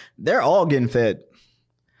that, they're all getting fed.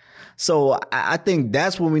 So I think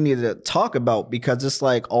that's what we need to talk about, because it's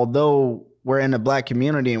like, although we're in a black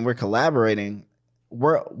community and we're collaborating,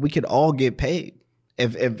 we could all get paid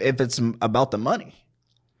if it's about the money.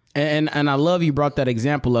 And I love you brought that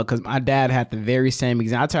example up, because my dad had the very same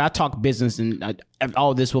example. I talk business and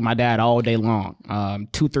all this with my dad all day long,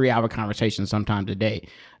 2-3 hour conversations sometimes a day,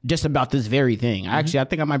 just about this very thing. Mm-hmm. Actually, I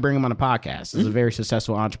think I might bring him on a podcast. He's a very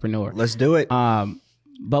successful entrepreneur. Let's do it.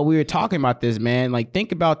 But we were talking about this, man. Like,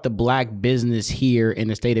 think about the black business here in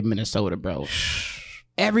the state of Minnesota, bro.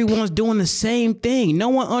 Everyone's doing the same thing. No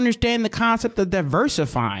one understands the concept of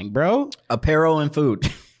diversifying, bro. Apparel and food.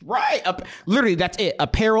 Right. Literally, that's it.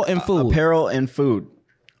 Apparel and food. Apparel and food.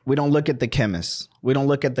 We don't look at the chemists. We don't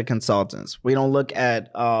look at the consultants. We don't look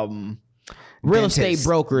at real estate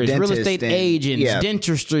brokers, real estate agents,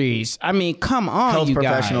 dentistries. I mean, come on, health you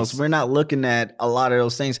professionals. Guys. We're not looking at a lot of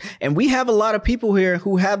those things. And we have a lot of people here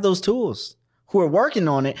who have those tools, who are working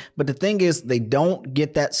on it. But the thing is, they don't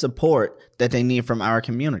get that support that they need from our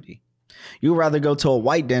community. You'd rather go to a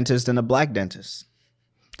white dentist than a black dentist.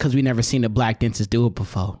 Because we never seen a black dentist do it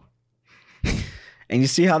before. And you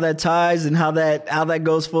see how that ties and how that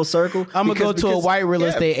goes full circle? I'm going to go to a white real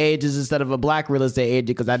estate agent instead of a black real estate agent,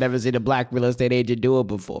 because I never seen a black real estate agent do it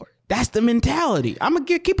before. That's the mentality. I'm going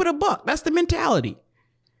to keep it a buck. That's the mentality.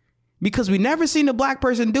 Because we never seen a black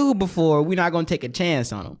person do it before, we're not going to take a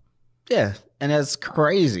chance on them. Yeah, and that's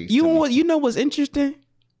crazy. You know what's interesting?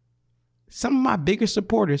 Some of my biggest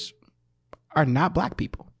supporters are not black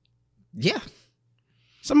people. Yeah.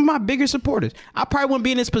 Some of my biggest supporters. I probably wouldn't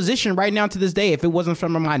be in this position right now to this day if it wasn't for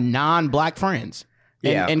my non-black friends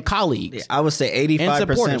and colleagues. Yeah, I would say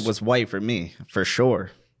 85% was white for me, for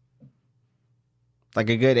sure. Like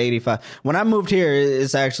a good 85. When I moved here,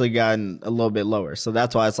 it's actually gotten a little bit lower. So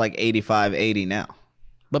that's why it's like 85, 80 now.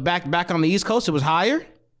 But back on the East Coast, it was higher?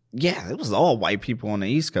 Yeah, it was all white people on the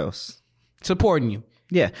East Coast. Supporting you.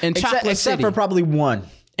 Yeah. Except for probably one.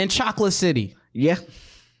 In Chocolate City. Yeah.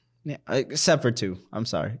 Yeah. Except for two. I'm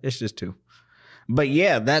sorry. It's just two. But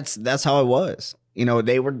yeah, that's how it was. You know,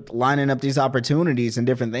 they were lining up these opportunities and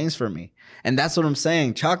different things for me. And that's what I'm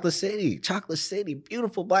saying. Chocolate City,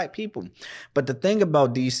 beautiful black people. But the thing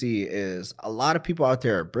about DC is a lot of people out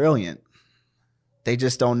there are brilliant. They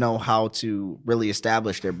just don't know how to really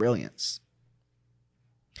establish their brilliance.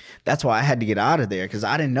 That's why I had to get out of there, because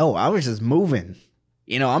I didn't know. I was just moving.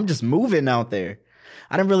 You know, I'm just moving out there.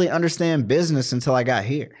 I didn't really understand business until I got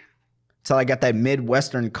here. Until I got that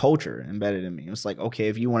Midwestern culture embedded in me. It was like, okay,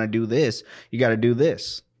 if you want to do this, you got to do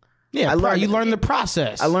this. Yeah, you learned the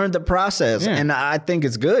process. I learned the process. Yeah. And I think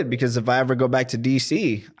it's good, because if I ever go back to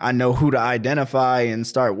DC, I know who to identify and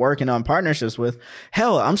start working on partnerships with.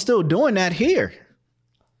 Hell, I'm still doing that here.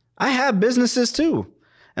 I have businesses too.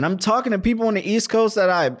 And I'm talking to people on the East Coast that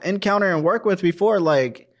I encountered and worked with before.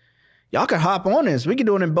 Like, y'all could hop on this. We could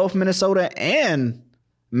do it in both Minnesota and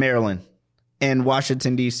Maryland and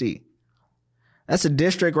Washington, D.C. That's a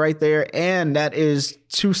district right there. And that is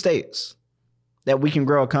 2 states that we can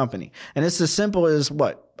grow a company. And it's as simple as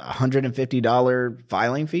what? $150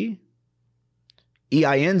 filing fee?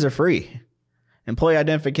 EINs are free. Employee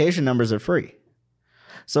identification numbers are free.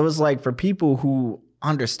 So it's like, for people who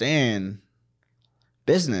understand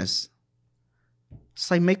business, it's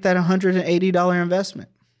like, make that $180 investment.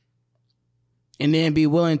 And then be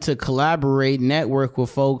willing to collaborate, network with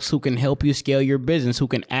folks who can help you scale your business, who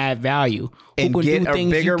can add value, who and can get do a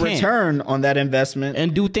things bigger you can't. return on that investment,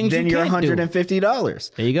 and do things than you your can't do.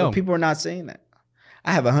 $150. There you go. But people are not saying that.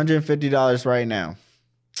 I have $150 right now.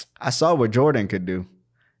 I saw what Jordan could do.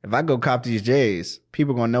 If I go cop these J's,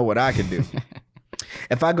 people gonna know what I could do.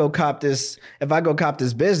 If I go cop this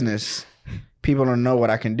business, people don't know what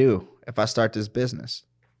I can do if I start this business.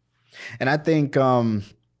 And I think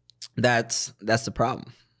that's the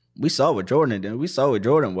problem. We saw what Jordan did. We saw what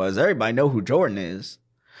Jordan was. Everybody know who Jordan is.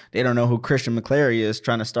 They don't know who Christian McClary is,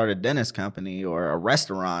 trying to start a dentist company or a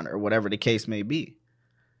restaurant or whatever the case may be.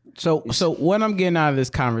 So what I'm getting out of this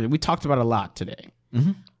conversation, we talked about a lot today,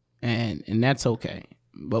 and that's okay.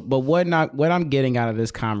 But what I'm getting out of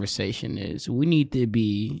this conversation is, we need to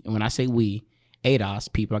be, and when I say we,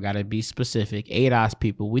 ADOS people, I got to be specific, ADOS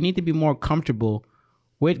people, we need to be more comfortable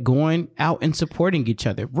with going out and supporting each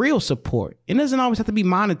other. Real support. It doesn't always have to be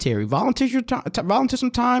monetary. Volunteer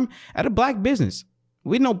some time at a black business.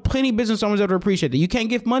 We know plenty of business owners that would appreciate that. You can't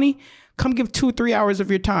give money? Come give 2-3 hours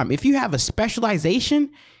of your time. If you have a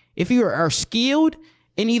specialization, if you are skilled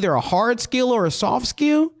in either a hard skill or a soft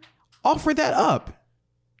skill, offer that up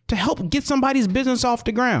to help get somebody's business off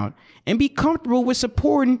the ground, and be comfortable with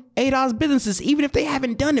supporting ADOS businesses, even if they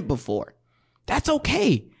haven't done it before. That's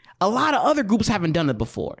okay. A lot of other groups haven't done it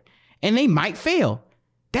before, and they might fail.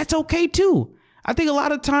 That's okay too. I think a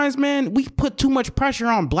lot of times, man, we put too much pressure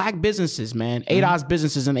on black businesses, man, ADOS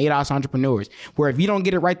businesses and ADOS entrepreneurs, where if you don't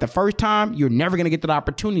get it right the first time, you're never going to get that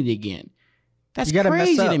opportunity again. That's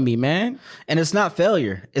crazy to me, man. And it's not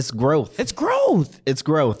failure. It's growth. It's growth. It's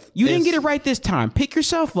growth. You didn't get it right this time. Pick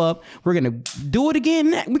yourself up. We're going to do it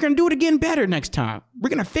again. We're going to do it again better next time. We're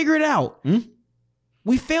going to figure it out.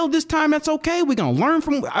 We failed this time. That's okay. We're going to learn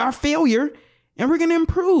from our failure, and we're going to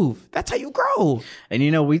improve. That's how you grow. And, you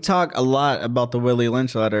know, we talk a lot about the Willie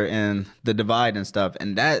Lynch letter and the divide and stuff.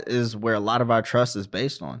 And that is where a lot of our trust is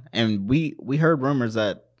based on. And we heard rumors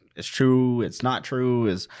that it's true, it's not true,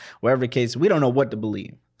 is whatever the case. We don't know what to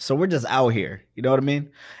believe. So we're just out here. You know what I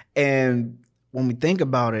mean? And when we think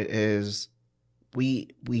about it, is we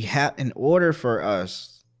have, in order for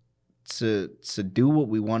us to do what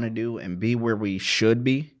we want to do and be where we should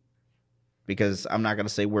be, because I'm not going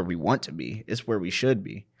to say where we want to be, it's where we should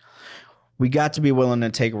be. We got to be willing to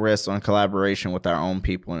take risks on collaboration with our own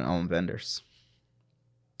people and own vendors.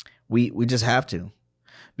 We just have to,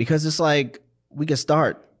 because it's like, we could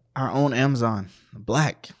start our own Amazon,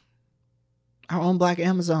 our own black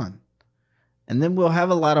Amazon. And then we'll have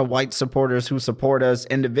a lot of white supporters who support us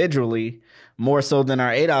individually more so than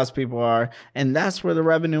our ADOS people are. And that's where the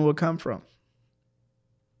revenue will come from.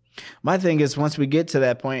 My thing is, once we get to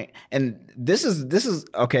that point, and this is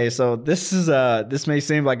okay, so this may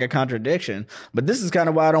seem like a contradiction, but this is kind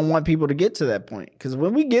of why I don't want people to get to that point. Because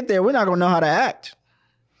when we get there, we're not going to know how to act.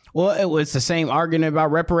 Well, it was the same argument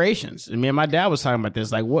about reparations. I mean, my dad was talking about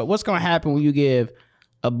this. Like, what's going to happen when you give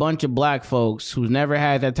a bunch of black folks who's never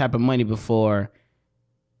had that type of money before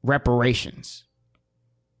reparations?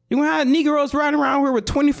 You're going to have Negroes riding around here with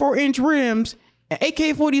 24-inch rims and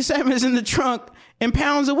AK-47s in the trunk and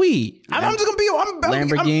pounds of weed. I'm just going to be...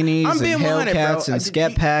 Lamborghinis I'm being and Hellcats and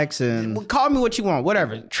Scat Packs and... Call me what you want,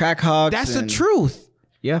 whatever. Track Hogs. That's the truth.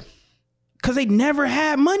 Yeah. Because they never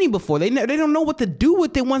had money before. They don't know what to do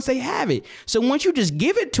with it once they have it. So once you just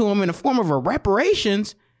give it to them in the form of a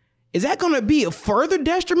reparations, is that going to be a further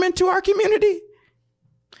detriment to our community?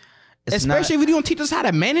 Especially if you don't teach us how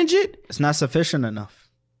to manage it? It's not sufficient enough.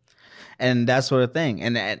 And that's sort of thing.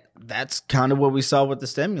 And that's kind of what we saw with the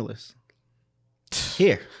stimulus.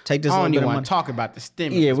 Here, take this. I don't even want to talk about the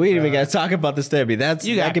stimulus. Yeah, we ain't even got to talk about the stimulus.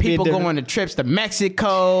 You got people going to trips to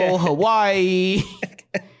Mexico, Hawaii.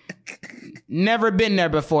 Never been there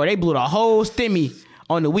before. They blew the whole stimmy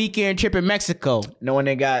on the weekend trip in Mexico. Knowing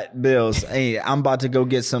they got bills. Hey, I'm about to go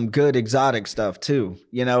get some good exotic stuff too,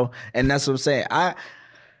 you know? And that's what I'm saying.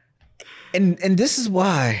 And this is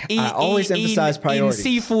why I always emphasize priorities.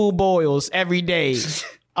 Eating seafood boils every day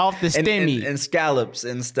off the stimmy. And scallops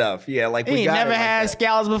and stuff. Yeah, like you we ain't got never had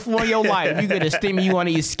scallops before in your life. You get a stimmy, you want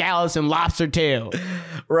to eat scallops and lobster tail.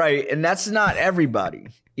 Right. And that's not everybody.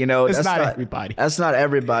 You know, it's not everybody. That's not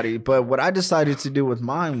everybody. But what I decided to do with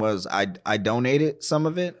mine was I donated some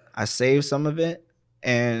of it. I saved some of it.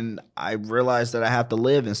 And I realized that I have to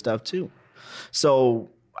live and stuff too.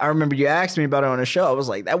 So I remember you asked me about it on the show. I was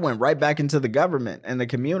like, that went right back into the government and the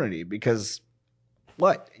community because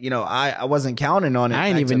what? You know, I wasn't counting on it. I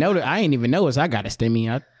ain't even notice I got a stimmy.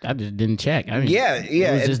 I just didn't check. I mean, yeah.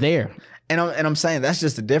 It was just there. And I'm saying that's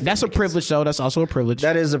just a difference. That's a privilege, though. That's also a privilege.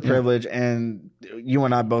 That is a privilege, and you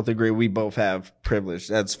and I both agree we both have privilege.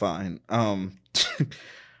 That's fine.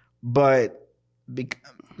 But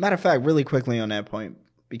matter of fact, really quickly on that point,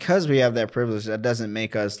 because we have that privilege, that doesn't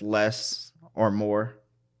make us less or more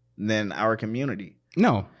than our community.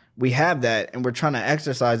 No. We have that, and we're trying to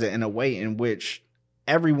exercise it in a way in which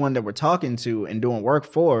everyone that we're talking to and doing work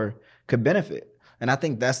for could benefit. And I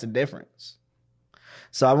think that's the difference.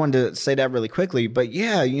 So I wanted to say that really quickly. But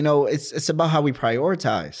yeah, you know, it's about how we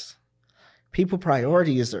prioritize. People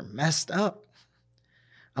priorities are messed up.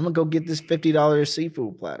 I'm going to go get this $50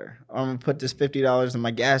 seafood platter. Or I'm going to put this $50 in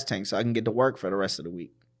my gas tank so I can get to work for the rest of the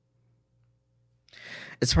week.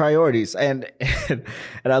 It's priorities. And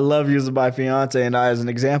I love using my fiance and I as an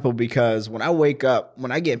example because when I wake up,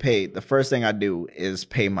 when I get paid, the first thing I do is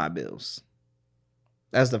pay my bills.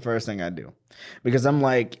 That's the first thing I do. Because I'm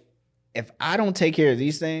like, if I don't take care of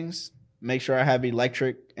these things, make sure I have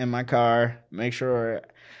electric in my car, make sure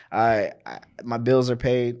my bills are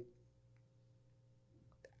paid,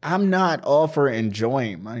 I'm not all for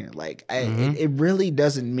enjoying money. Like it really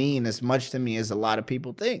doesn't mean as much to me as a lot of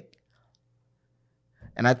people think.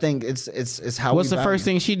 And I think it's how. What's the first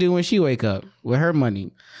thing she do when she wake up with her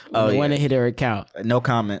money? When it hit her account. No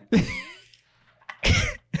comment.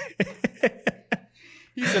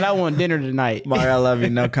 He said, "I want dinner tonight." Mark, I love you.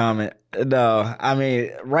 No comment. No, I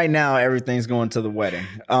mean, right now everything's going to the wedding.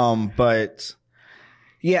 But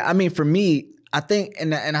yeah, I mean, for me, I think,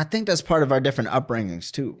 and I think that's part of our different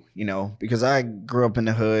upbringings too. You know, because I grew up in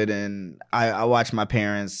the hood, and I watched my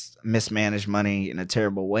parents mismanage money in a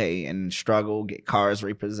terrible way and struggle, get cars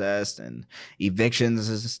repossessed, and evictions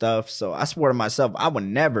and stuff. So I swore to myself, I would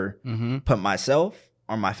never put myself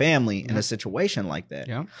or my family in a situation like that.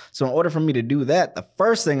 Yeah. So in order for me to do that, the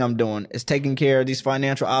first thing I'm doing is taking care of these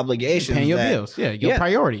financial obligations. Paying your bills. Yeah, your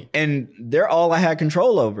priority. And they're all I had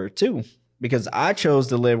control over too. Because I chose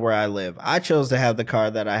to live where I live. I chose to have the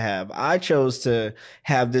car that I have. I chose to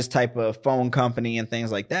have this type of phone company and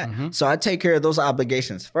things like that. So I take care of those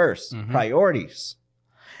obligations first, priorities.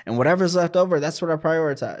 And whatever's left over, that's what I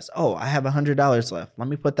prioritize. Oh, I have $100 left. Let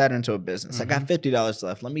me put that into a business. I got $50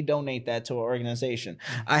 left. Let me donate that to an organization.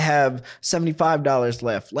 I have $75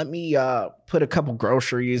 left. Let me put a couple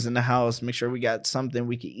groceries in the house, make sure we got something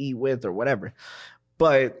we can eat with or whatever.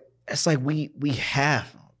 But it's like we have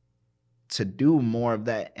to do more of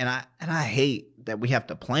that. And I hate that we have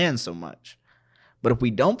to plan so much. But if we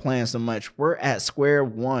don't plan so much, we're at square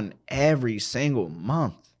one every single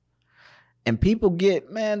month. And people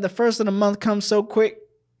get, man, the first of the month comes so quick.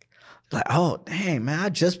 Like, oh, dang, man, I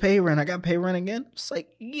just paid rent. I got to pay rent again. It's like,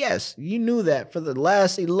 yes, you knew that for the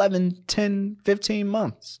last 11, 10, 15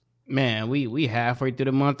 months. Man, we halfway through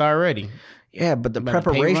the month already. Yeah, but the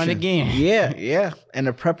preparation. Pay rent again. Yeah. And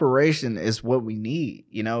the preparation is what we need,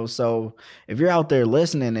 you know? So if you're out there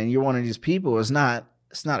listening and you're one of these people, it's not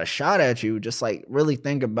a shot at you. Just like really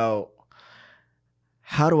think about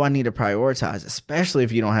how do I need to prioritize, especially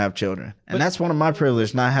if you don't have children? And that's one of my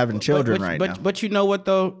privileges, not having children now. But you know what,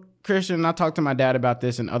 though, Christian, I talked to my dad about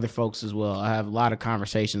this and other folks as well. I have a lot of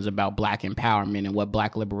conversations about Black empowerment and what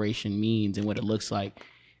Black liberation means and what it looks like.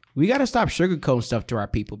 We got to stop sugarcoating stuff to our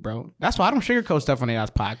people, bro. That's why I don't sugarcoat stuff on the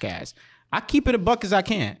podcast. I keep it a buck as I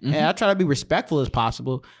can. Mm-hmm. And I try to be respectful as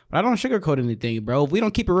possible, but I don't sugarcoat anything, bro. If we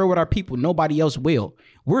don't keep it real with our people, nobody else will.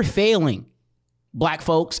 We're failing. Black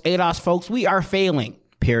folks, ADOS folks, we are failing.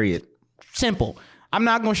 Period. Simple. I'm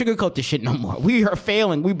not going to sugarcoat this shit no more. We are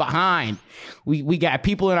failing. We behind. We got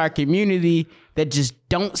people in our community that just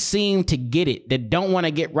don't seem to get it, that don't want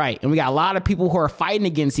to get right. And we got a lot of people who are fighting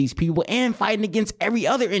against these people and fighting against every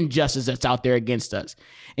other injustice that's out there against us.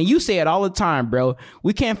 And you say it all the time, bro.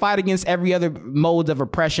 We can't fight against every other mode of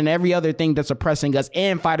oppression, every other thing that's oppressing us,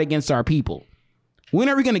 and fight against our people. When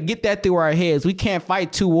are we going to get that through our heads? We can't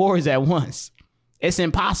fight two wars at once. It's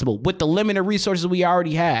impossible with the limited resources we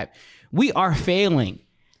already have. We are failing.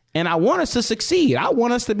 And I want us to succeed. I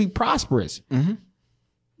want us to be prosperous. Mm-hmm.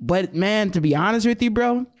 But man, to be honest with you,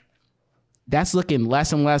 bro, that's looking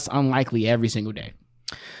less and less unlikely every single day.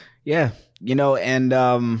 Yeah. You know, and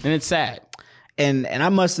it's sad. And I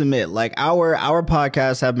must admit, like our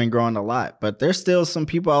podcasts have been growing a lot, but there's still some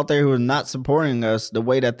people out there who are not supporting us the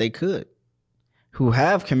way that they could, who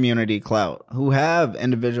have community clout, who have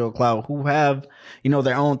individual clout, who have, you know,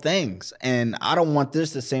 their own things. And I don't want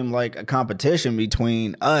this to seem like a competition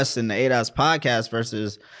between us and the ADOS podcast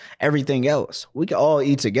versus everything else. We can all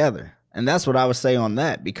eat together. And that's what I would say on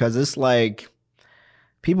that, because it's like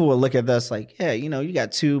people will look at us like, yeah, you know, you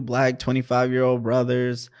got two Black 25-year-old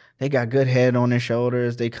brothers. They got good head on their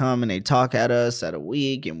shoulders. They come and they talk at us at a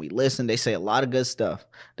week and we listen. They say a lot of good stuff.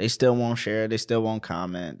 They still won't share. They still won't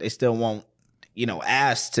comment. They still won't, you know,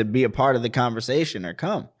 ask to be a part of the conversation or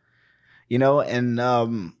come, you know, and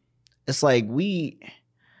it's like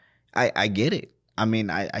I get it. I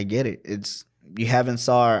mean, I get it. It's, you haven't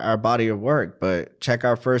saw our body of work, but check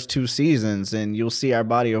our first 2 seasons and you'll see our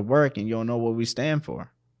body of work and you'll know what we stand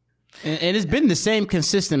for. And it's been the same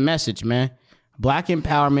consistent message, man. Black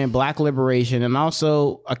empowerment, Black liberation, and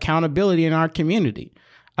also accountability in our community.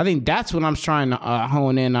 I think that's what I'm trying to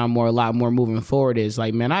hone in on a lot more moving forward is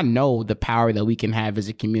like, man, I know the power that we can have as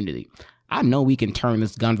a community. I know we can turn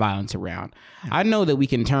this gun violence around. I know that we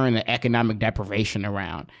can turn the economic deprivation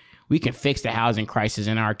around. We can fix the housing crisis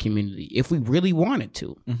in our community if we really wanted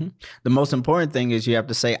to. Mm-hmm. The most important thing is you have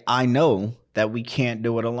to say, I know that we can't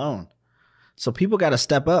do it alone. So people got to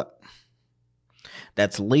step up.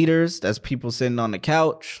 That's leaders. That's people sitting on the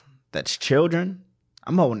couch. That's children.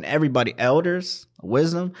 I'm holding everybody, elders,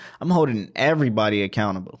 wisdom. I'm holding everybody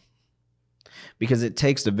accountable because it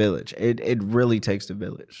takes the village. It really takes the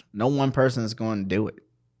village. No one person is going to do it.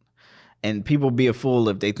 And people be a fool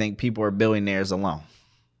if they think people are billionaires alone.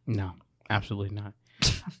 No, absolutely not.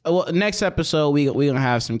 Well, next episode, we going to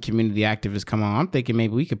have some community activists come on. I'm thinking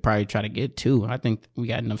maybe we could probably try to get 2. I think we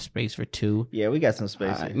got enough space for 2. Yeah, we got some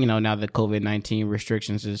space. You know, now that COVID-19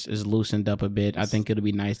 restrictions is loosened up a bit, I think it'll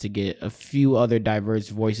be nice to get a few other diverse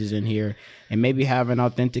voices in here and maybe have an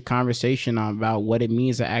authentic conversation about what it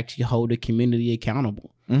means to actually hold a community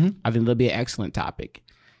accountable. Mm-hmm. I think that'll be an excellent topic.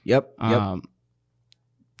 Yep.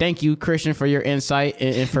 Thank you, Christian, for your insight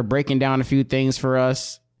and for breaking down a few things for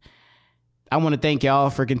us. I want to thank y'all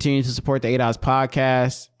for continuing to support the ADOS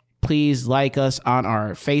podcast. Please like us on our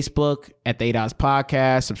Facebook at the ADOS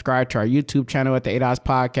podcast. Subscribe to our YouTube channel at the ADOS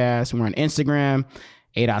podcast. We're on Instagram,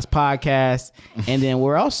 ADOS podcast. And then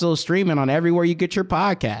we're also streaming on everywhere you get your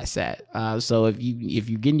podcasts at. So if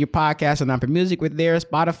you're getting your podcast on Apple Music, we're there.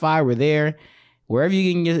 Spotify, we're there. Wherever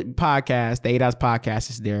you can get podcasts, the ADOS podcast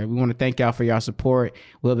is there. We want to thank y'all for y'all support.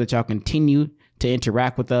 We hope that y'all continue to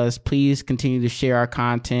interact with us. Please continue to share our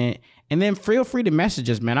content. And then feel free to message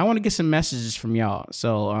us, man. I want to get some messages from y'all.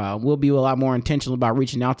 So we'll be a lot more intentional about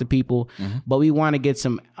reaching out to people. Mm-hmm. But we want to get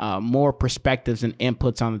some more perspectives and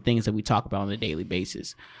inputs on the things that we talk about on a daily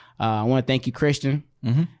basis. I want to thank you, Christian.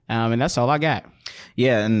 Mm-hmm. And that's all I got.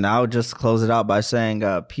 Yeah, and I'll just close it out by saying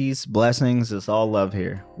peace, blessings. It's all love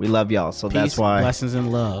here. We love y'all. So Peace, that's why. Blessings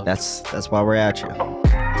and love. That's why we're at you.